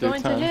warping keeps through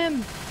going to time.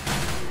 him.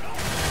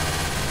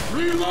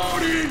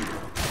 Reloading!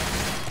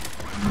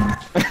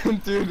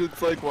 Dude,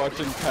 it's like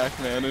watching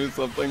Pac-Man or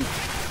something.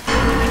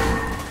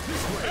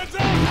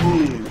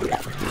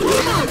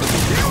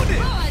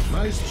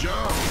 Nice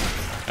job.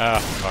 Oh,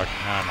 fuck.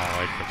 I'm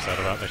all like upset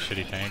about this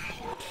shitty tank.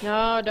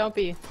 No, don't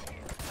be.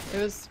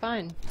 It was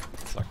fine.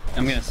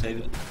 I'm gonna save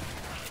it.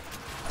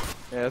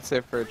 Yeah, it's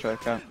safe for a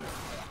track out.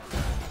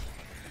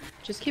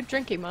 Just keep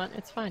drinking, Mont.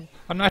 It's fine.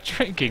 I'm not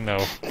drinking,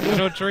 though. I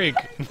don't drink.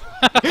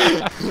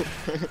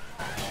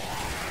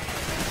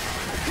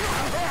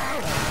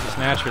 Just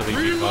naturally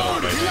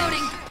befuddled, I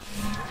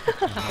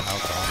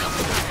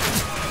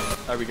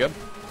think. Are we good?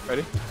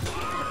 Ready?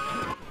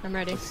 I'm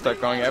ready. Let's start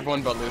going.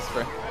 Everyone but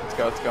Lucifer. Let's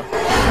go, let's go.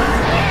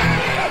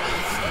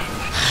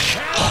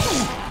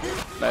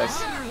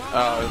 Nice.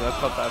 Oh, I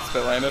thought that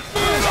spit landed.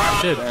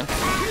 Did.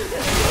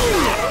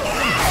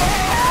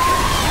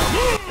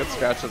 Good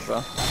scratches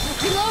though.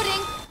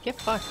 Reloading. Get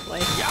fucked,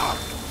 like.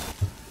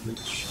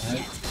 Which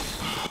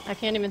I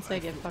can't even say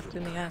get fucked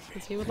in the ass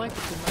because he would like it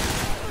too much.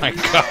 My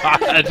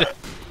god.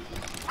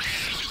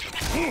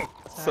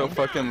 So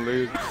fucking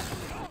lewd.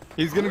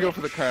 He's gonna go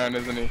for the crown,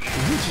 isn't he?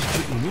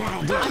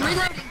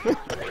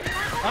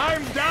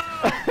 I'm down!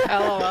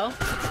 LOL.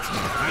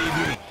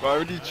 Why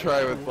would he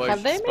try with like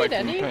Have they made spiking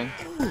any? pain?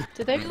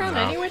 Did they crown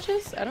any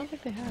witches? I don't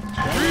think they have.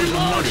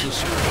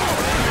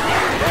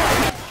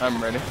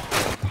 I'm ready.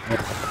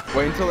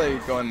 Wait until they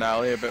go in the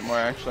alley a bit more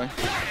actually.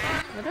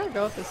 Where do I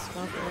go with this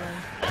smoke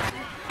around? I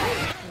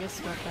guess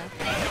smoke back.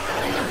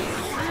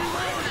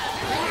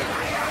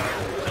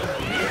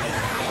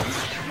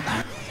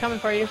 Coming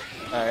for you.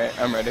 Alright,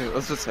 I'm ready.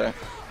 Let's just hit.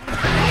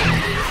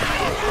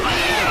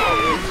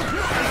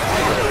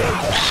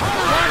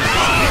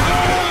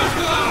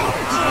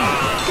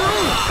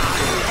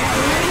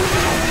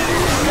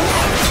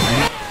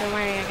 Don't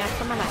worry, I got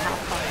some of the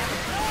health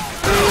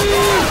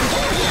potions.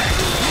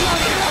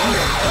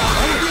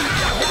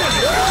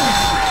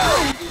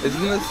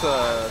 Isn't this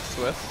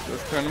Swiss,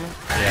 this tournament?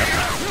 Yeah.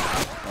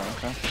 Oh,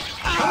 okay.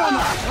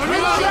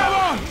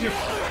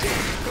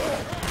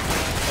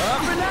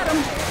 Up and at him!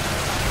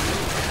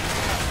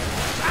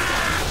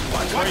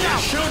 Watch where you're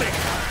shooting!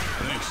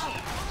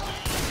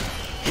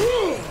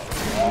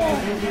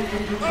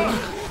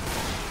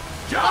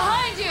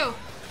 Behind you.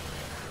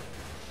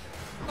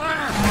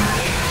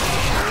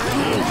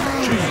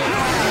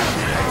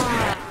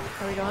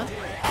 Are we going?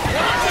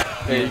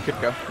 Yeah, you could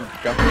go. You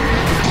could go.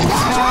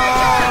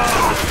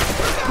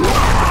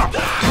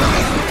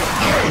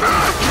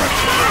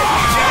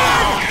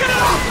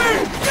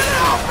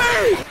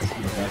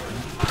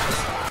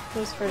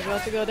 Lucifer's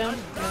about to go down?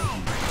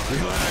 No.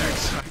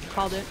 Relax.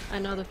 Called it. I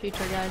know the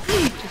future, guys.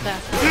 Just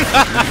ask.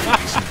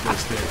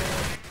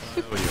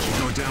 You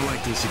go down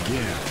like this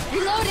again.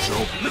 Reloading. So,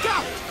 look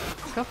out!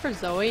 Let's go for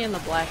Zoe and the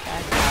black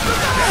guy.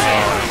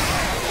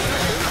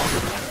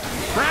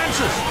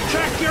 Francis,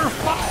 check your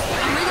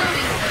I'm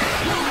reloading.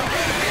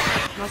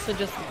 Mostly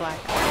just the black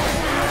guy.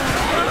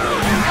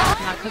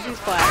 Not because he's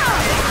black.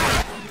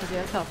 Because he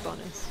has health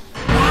bonus.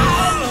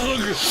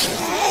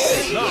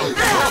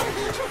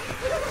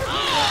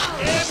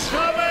 It's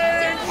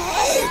coming!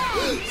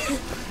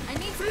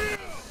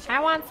 I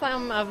want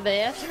some of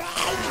this.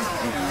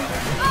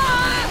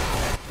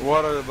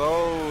 What are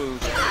those?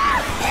 Daddy,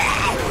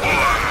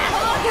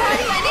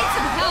 I need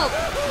some help.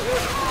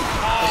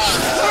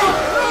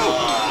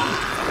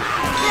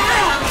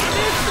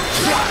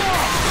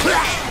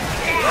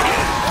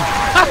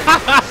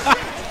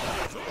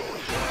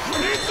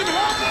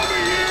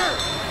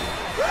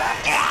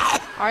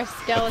 Our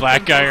skeleton.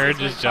 Black guy earned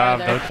pieces his went job.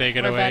 farther. Don't take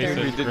it We're away. better.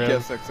 So We it's did grim.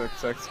 guess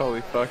XXX,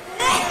 holy fuck.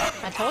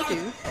 I told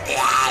you.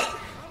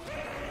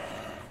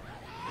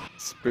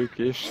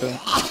 Spooky as shit.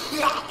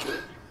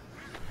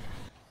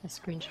 I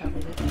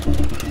screenshotted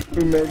it.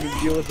 We made a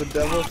deal with the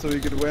devil so we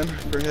could win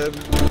for him,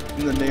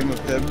 in the name of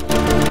him.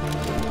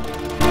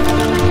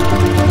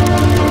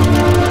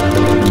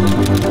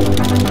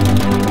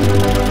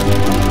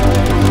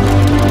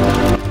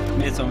 I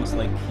mean, it's almost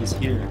like he's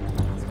here.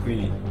 The queen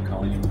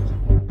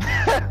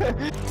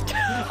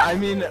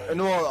mean,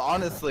 no,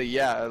 honestly,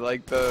 yeah,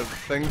 like the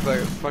things that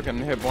fucking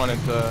Hib wanted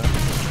to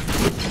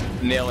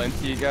nail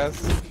into you guys,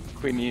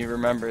 Queenie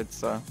remembered,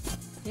 so.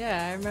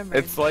 Yeah, I remember.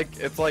 It's like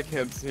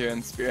Hib's here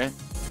in spirit.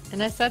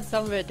 And I said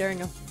some of it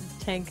during a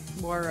tank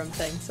war room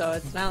thing, so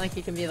it's not like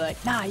he can be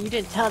like, nah, you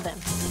didn't tell them.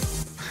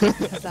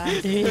 Because I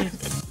did.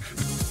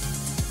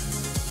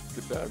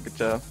 Good job, good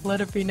job. Let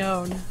it be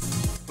known.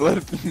 Let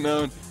it be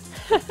known.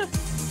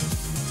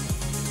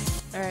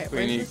 Alright,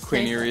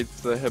 Queenie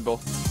reads the Hibble.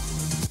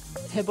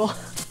 Hibble.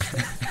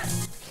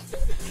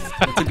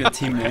 That's a good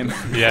team name.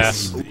 Yeah.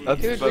 That's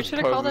Dude, we should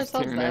have called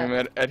ourselves team that.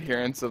 name,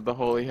 Adherents of the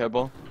Holy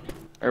Hibble.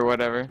 Or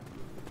whatever.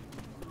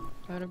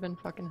 That would have been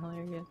fucking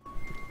hilarious.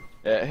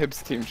 Yeah,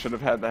 Hib's team should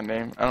have had that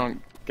name. I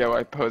don't get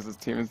why Pose's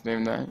team is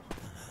named that.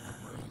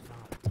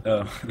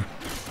 Oh.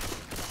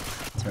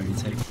 It's already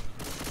taken.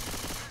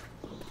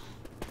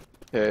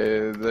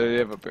 Okay, there you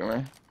have a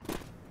boomer.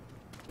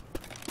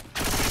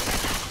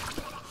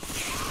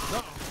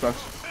 Smoke.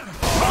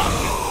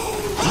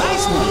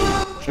 Nice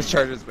one! Just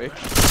charges me.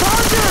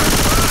 Charger!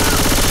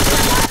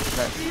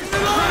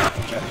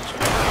 Nice.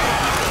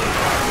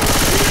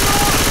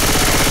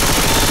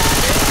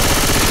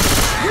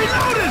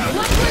 Reloading!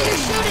 Watch where you're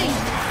shooting!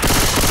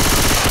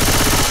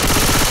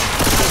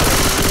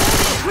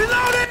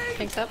 Reloading!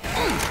 Thanks up.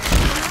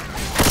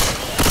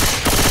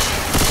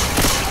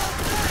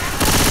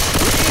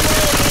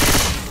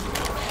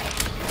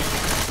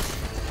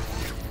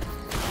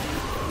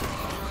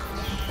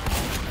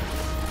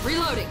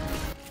 Reloading.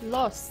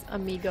 Los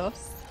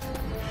amigos.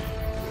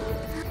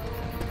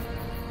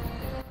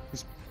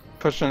 He's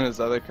pushing his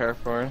other car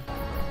forward.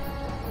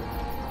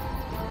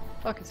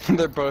 Fuck is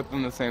They're both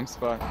in the same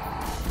spot.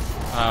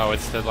 Oh,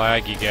 it's the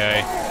laggy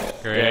guy.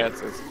 Great. Yeah,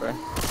 it's fair.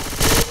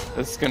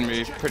 This is gonna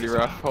be pretty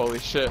rough. Holy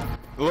shit.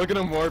 Look at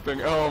him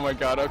warping. Oh my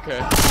god, okay.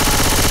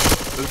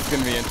 This is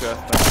gonna be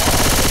interesting.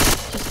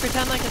 Just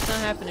pretend like it's not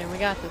happening. We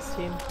got this,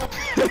 team.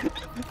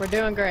 We're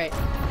doing great.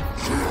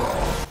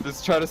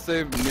 Just try to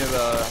stay near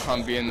the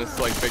Humvee in this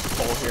like big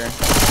pole here.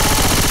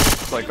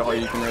 It's like all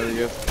you can really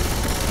use.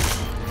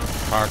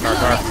 Car.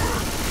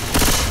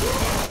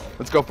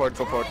 Let's go for it,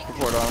 go for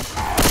it on.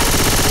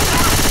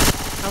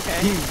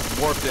 Okay. He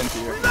warped into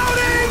you.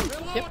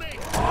 Yep.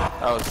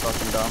 That was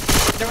fucking dumb.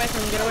 Get away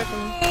from him, get away from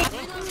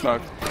him.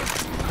 Smoked.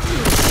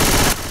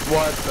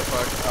 What the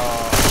fuck?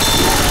 Oh.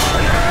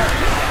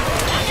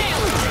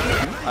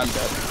 I'm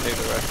dead,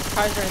 either way.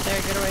 Car's right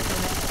there, get away from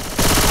him.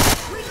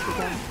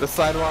 The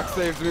sidewalk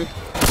saved me.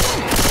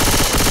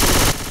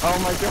 Oh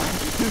my god,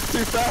 he's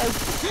too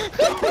fast.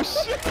 Oh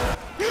shit.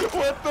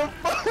 What the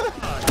fuck?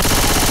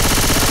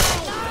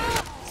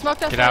 Smoke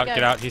that Get side, out, guys.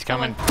 get out, he's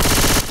coming.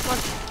 Smoke.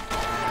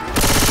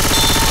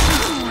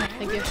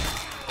 Thank you.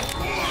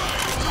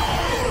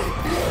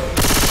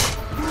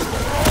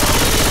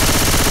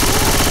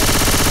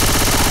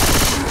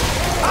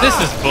 This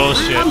is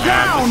bullshit,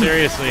 man.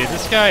 Seriously,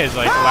 this guy is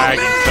like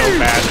lagging so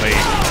badly.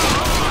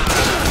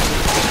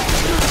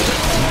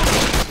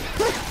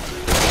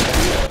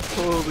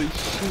 Holy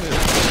shit.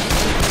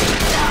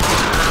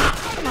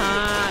 Come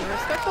on,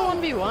 respect the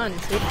 1v1,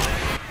 dude.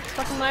 It's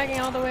fucking lagging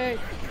all the way.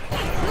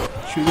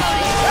 Shoot.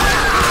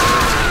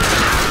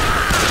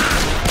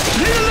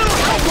 Need a little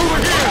help over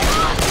here!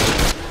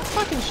 It's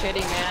fucking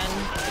shitty, man.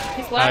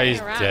 He's lagging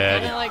he's around.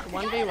 dead. Can I like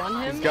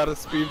 1v1 him? He's got a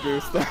speed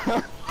boost. Get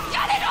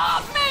it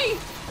off me!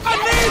 I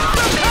need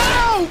some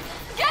help!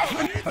 Get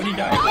it! How'd he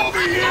die?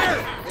 Over here!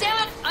 Damn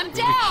it! I'm We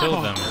down!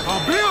 killed him. Oh,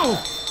 Bill!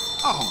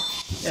 Oh,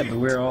 Yeah, but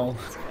we're all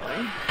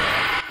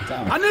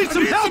down. I need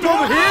some help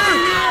over here!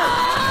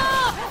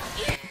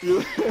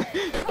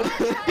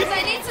 Because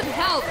I need some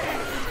help!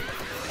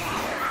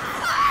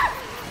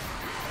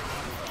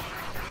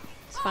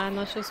 It's fine,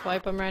 let's just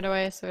wipe him right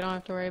away so we don't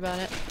have to worry about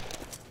it.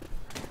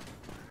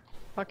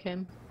 Fuck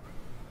him.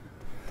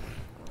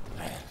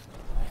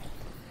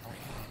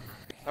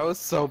 That was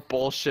so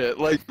bullshit.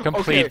 Like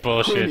Complete okay,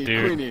 bullshit,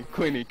 dude.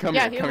 Queenie, come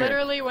Yeah, here. he come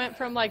literally went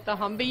from like the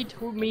Humvee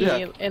to me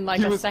here. in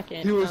like a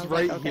second. He was I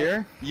right like, okay.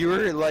 here. You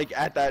were like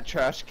at that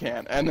trash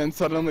can, and then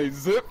suddenly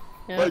zip.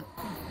 Yeah. Like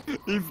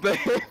he's there.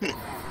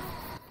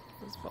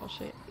 This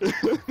bullshit.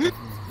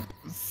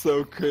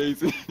 So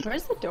crazy.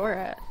 Where's the door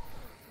at?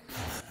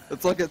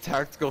 It's like a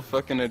tactical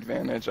fucking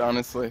advantage,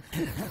 honestly.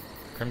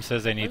 Grim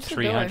says they need Where's the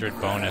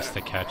 300 bonus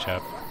to catch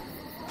up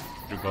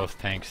through both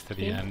tanks to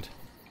the See? end.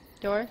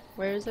 Door?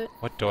 Where is it?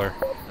 What door?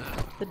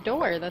 The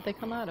door that they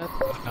come out of.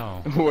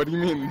 Oh. What do you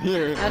mean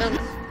here? I don't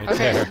know. Right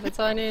Okay, there. that's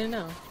all I need to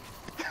know.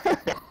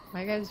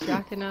 My guy's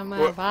jocking on my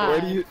Where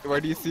vibe.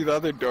 do you see the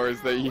other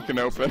doors that you can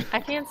open? I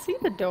can't see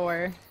the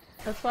door.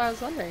 That's why I was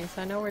wondering,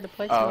 so I know where to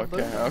place Oh, my okay,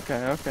 boots.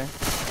 okay.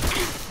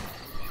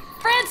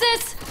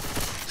 Francis!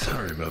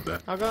 Sorry about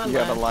that. I'll go on You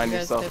gotta line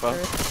guys yourself hit up.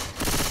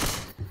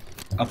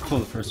 first. I'll pull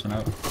the first one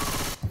out.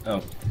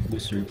 Oh,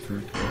 booster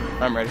for.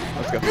 I'm ready.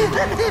 Let's go.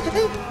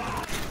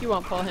 You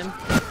won't pull him.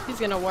 He's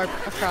gonna warp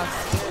across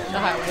the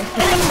highway.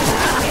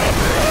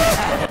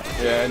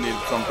 Yeah, I need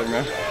something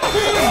there.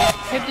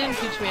 Hip didn't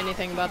teach me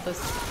anything about this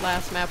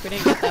last map. We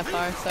didn't get that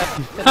far, so.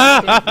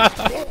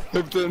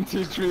 Hip didn't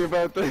teach me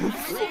about this.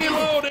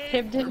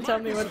 Hip didn't tell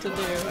me what to do.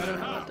 I don't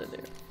know what to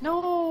do.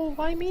 No,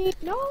 why me?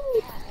 No.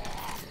 Oh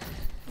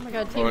my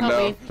God, team,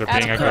 help me. They're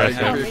being Adam, aggressive.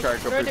 Go for your car.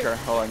 Go for your car.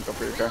 Hold on. Go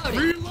for your car.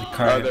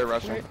 Oh, they're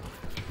rushing.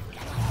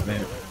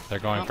 They're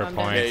going for I'm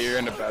points. Yeah, you're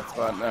in a bad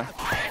spot now.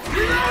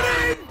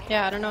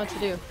 Yeah, I don't know what to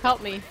do.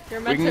 Help me. You're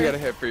We meant can to. get a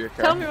hit for your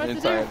car. Tell me what to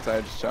do.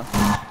 Inside, just chill.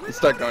 Just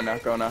start going now.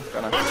 Go now.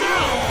 Go now.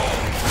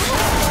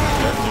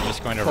 They're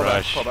just going to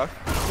rush. Pull back.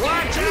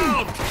 Watch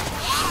out!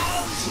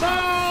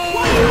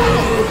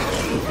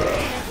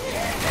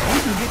 We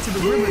can get to the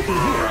rim through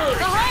here.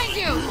 Behind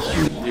you!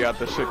 You got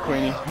the shit,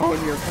 Queenie. Own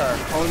your car.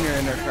 Own your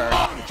inner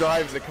car.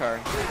 Drive the car.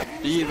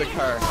 Be the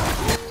car.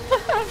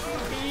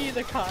 Be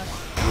the car.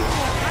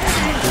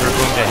 We're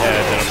moved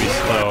ahead, that'll be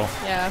slow.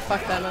 Yeah,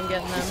 fuck them. I'm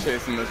getting them. He's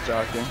chasing this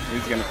jockey.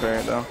 He's gonna clear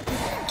it though.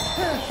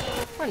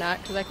 Or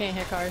not, because I can't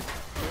hit cars.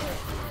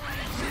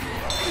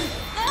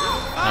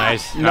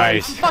 Nice,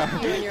 nice. Fuck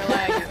you and your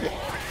lag, you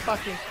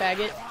fucking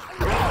faggot.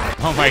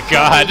 Oh my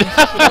God.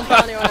 Don't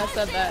tell anyone I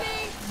said that.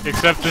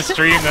 Except the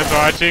stream that's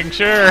watching,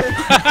 sure.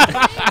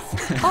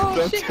 Oh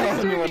Don't shit,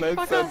 tell you're anyone I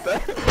fuck said off.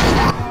 that.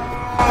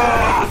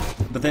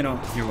 But they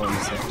don't hear what we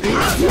say.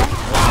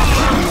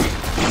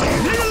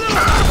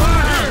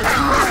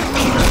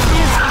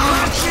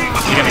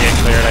 He's gonna get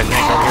cleared, I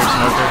think. Over here,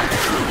 Smoker.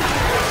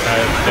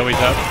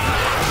 Zoe's up.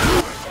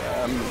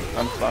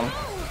 I'm fine.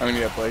 I'm gonna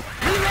get Blake.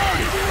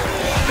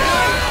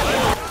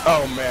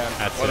 Oh man,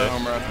 That's what it. a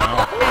home run. No.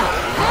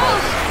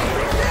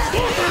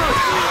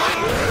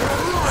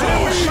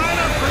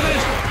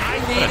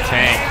 What a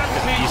tank.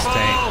 The beast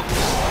tank.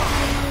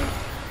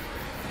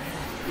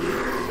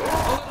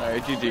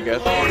 Alright, GG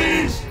guys.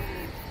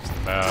 Just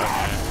about,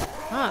 yeah.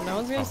 Ah, no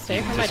one's gonna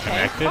stay for my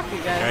tank. Disconnected. Fuck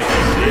you guys.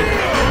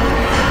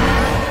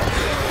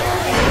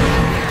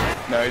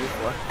 No, he just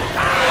left.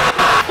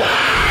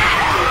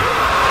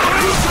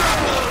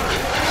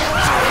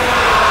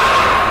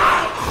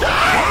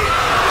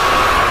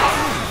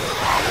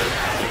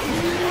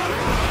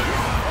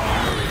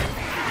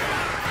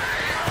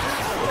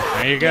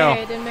 There you go.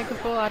 Yay, I didn't make a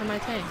fool out of my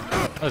tank.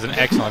 That was an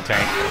excellent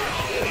tank.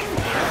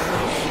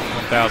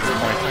 1,000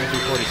 points,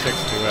 2246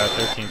 to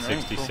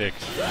 1366.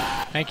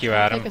 Thank you,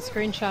 Adam. Take a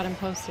screenshot and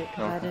post it,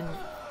 because I didn't.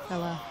 I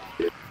left.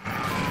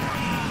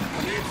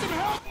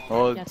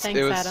 Well, Yeah, thanks,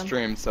 it was Adam.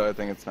 streamed, so I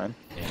think it's fine.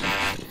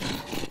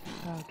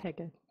 Oh, okay,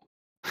 good.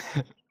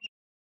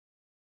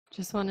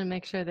 Just want to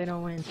make sure they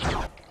don't win.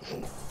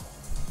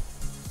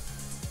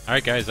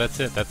 Alright guys, that's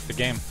it. That's the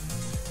game.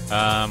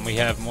 We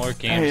have more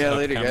games Yeah,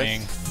 later,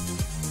 upcoming. guys.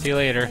 See you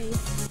later.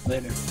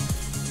 Later.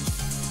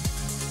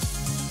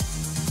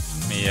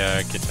 Let me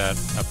get that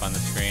up on the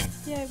screen.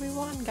 Yay, we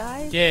won,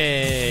 guys.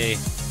 Yay! I'm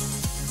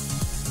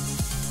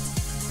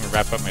gonna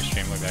wrap up my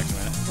stream. We'll be back in a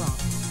minute.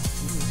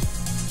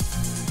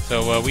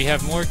 So we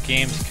have more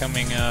games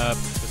coming up.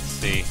 Let's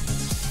see.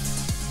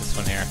 This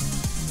one here.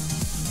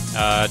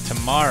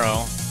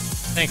 Tomorrow.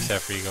 Thanks,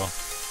 Eagle.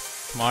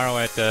 Tomorrow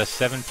at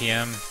 7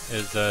 p.m.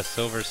 is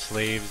Silver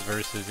Slaves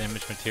versus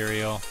Image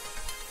Material.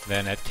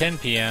 Then at 10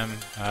 p.m.,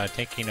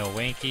 Taking a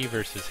Wanky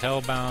versus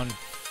Hellbound.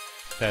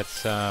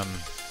 That's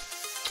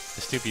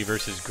Stoopy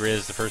versus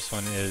Grizz. The first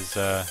one is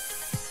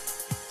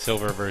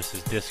Silver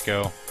versus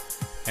Disco.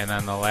 And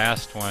then the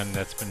last one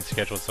that's been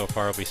scheduled so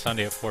far will be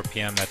Sunday at 4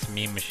 p.m. That's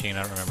Meme Machine.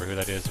 I don't remember who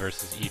that is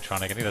versus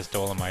E-Tronic. I think that's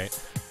Dolomite.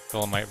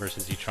 Dolomite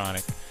versus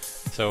E-Tronic.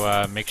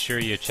 So make sure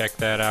you check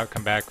that out.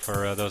 Come back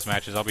for those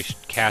matches. I'll be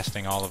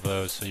casting all of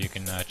those, so you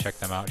can check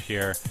them out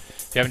here.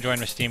 If you haven't joined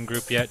my Steam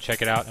group yet,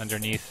 check it out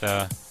underneath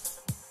the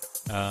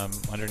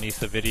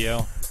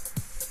video,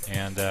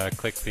 and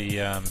click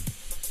the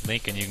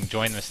link, and you can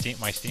join my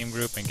Steam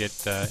group and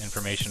get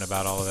information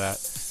about all of that.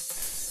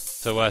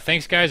 So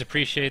thanks, guys.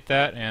 Appreciate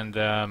that, and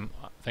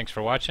thanks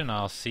for watching.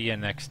 I'll see you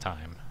next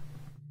time.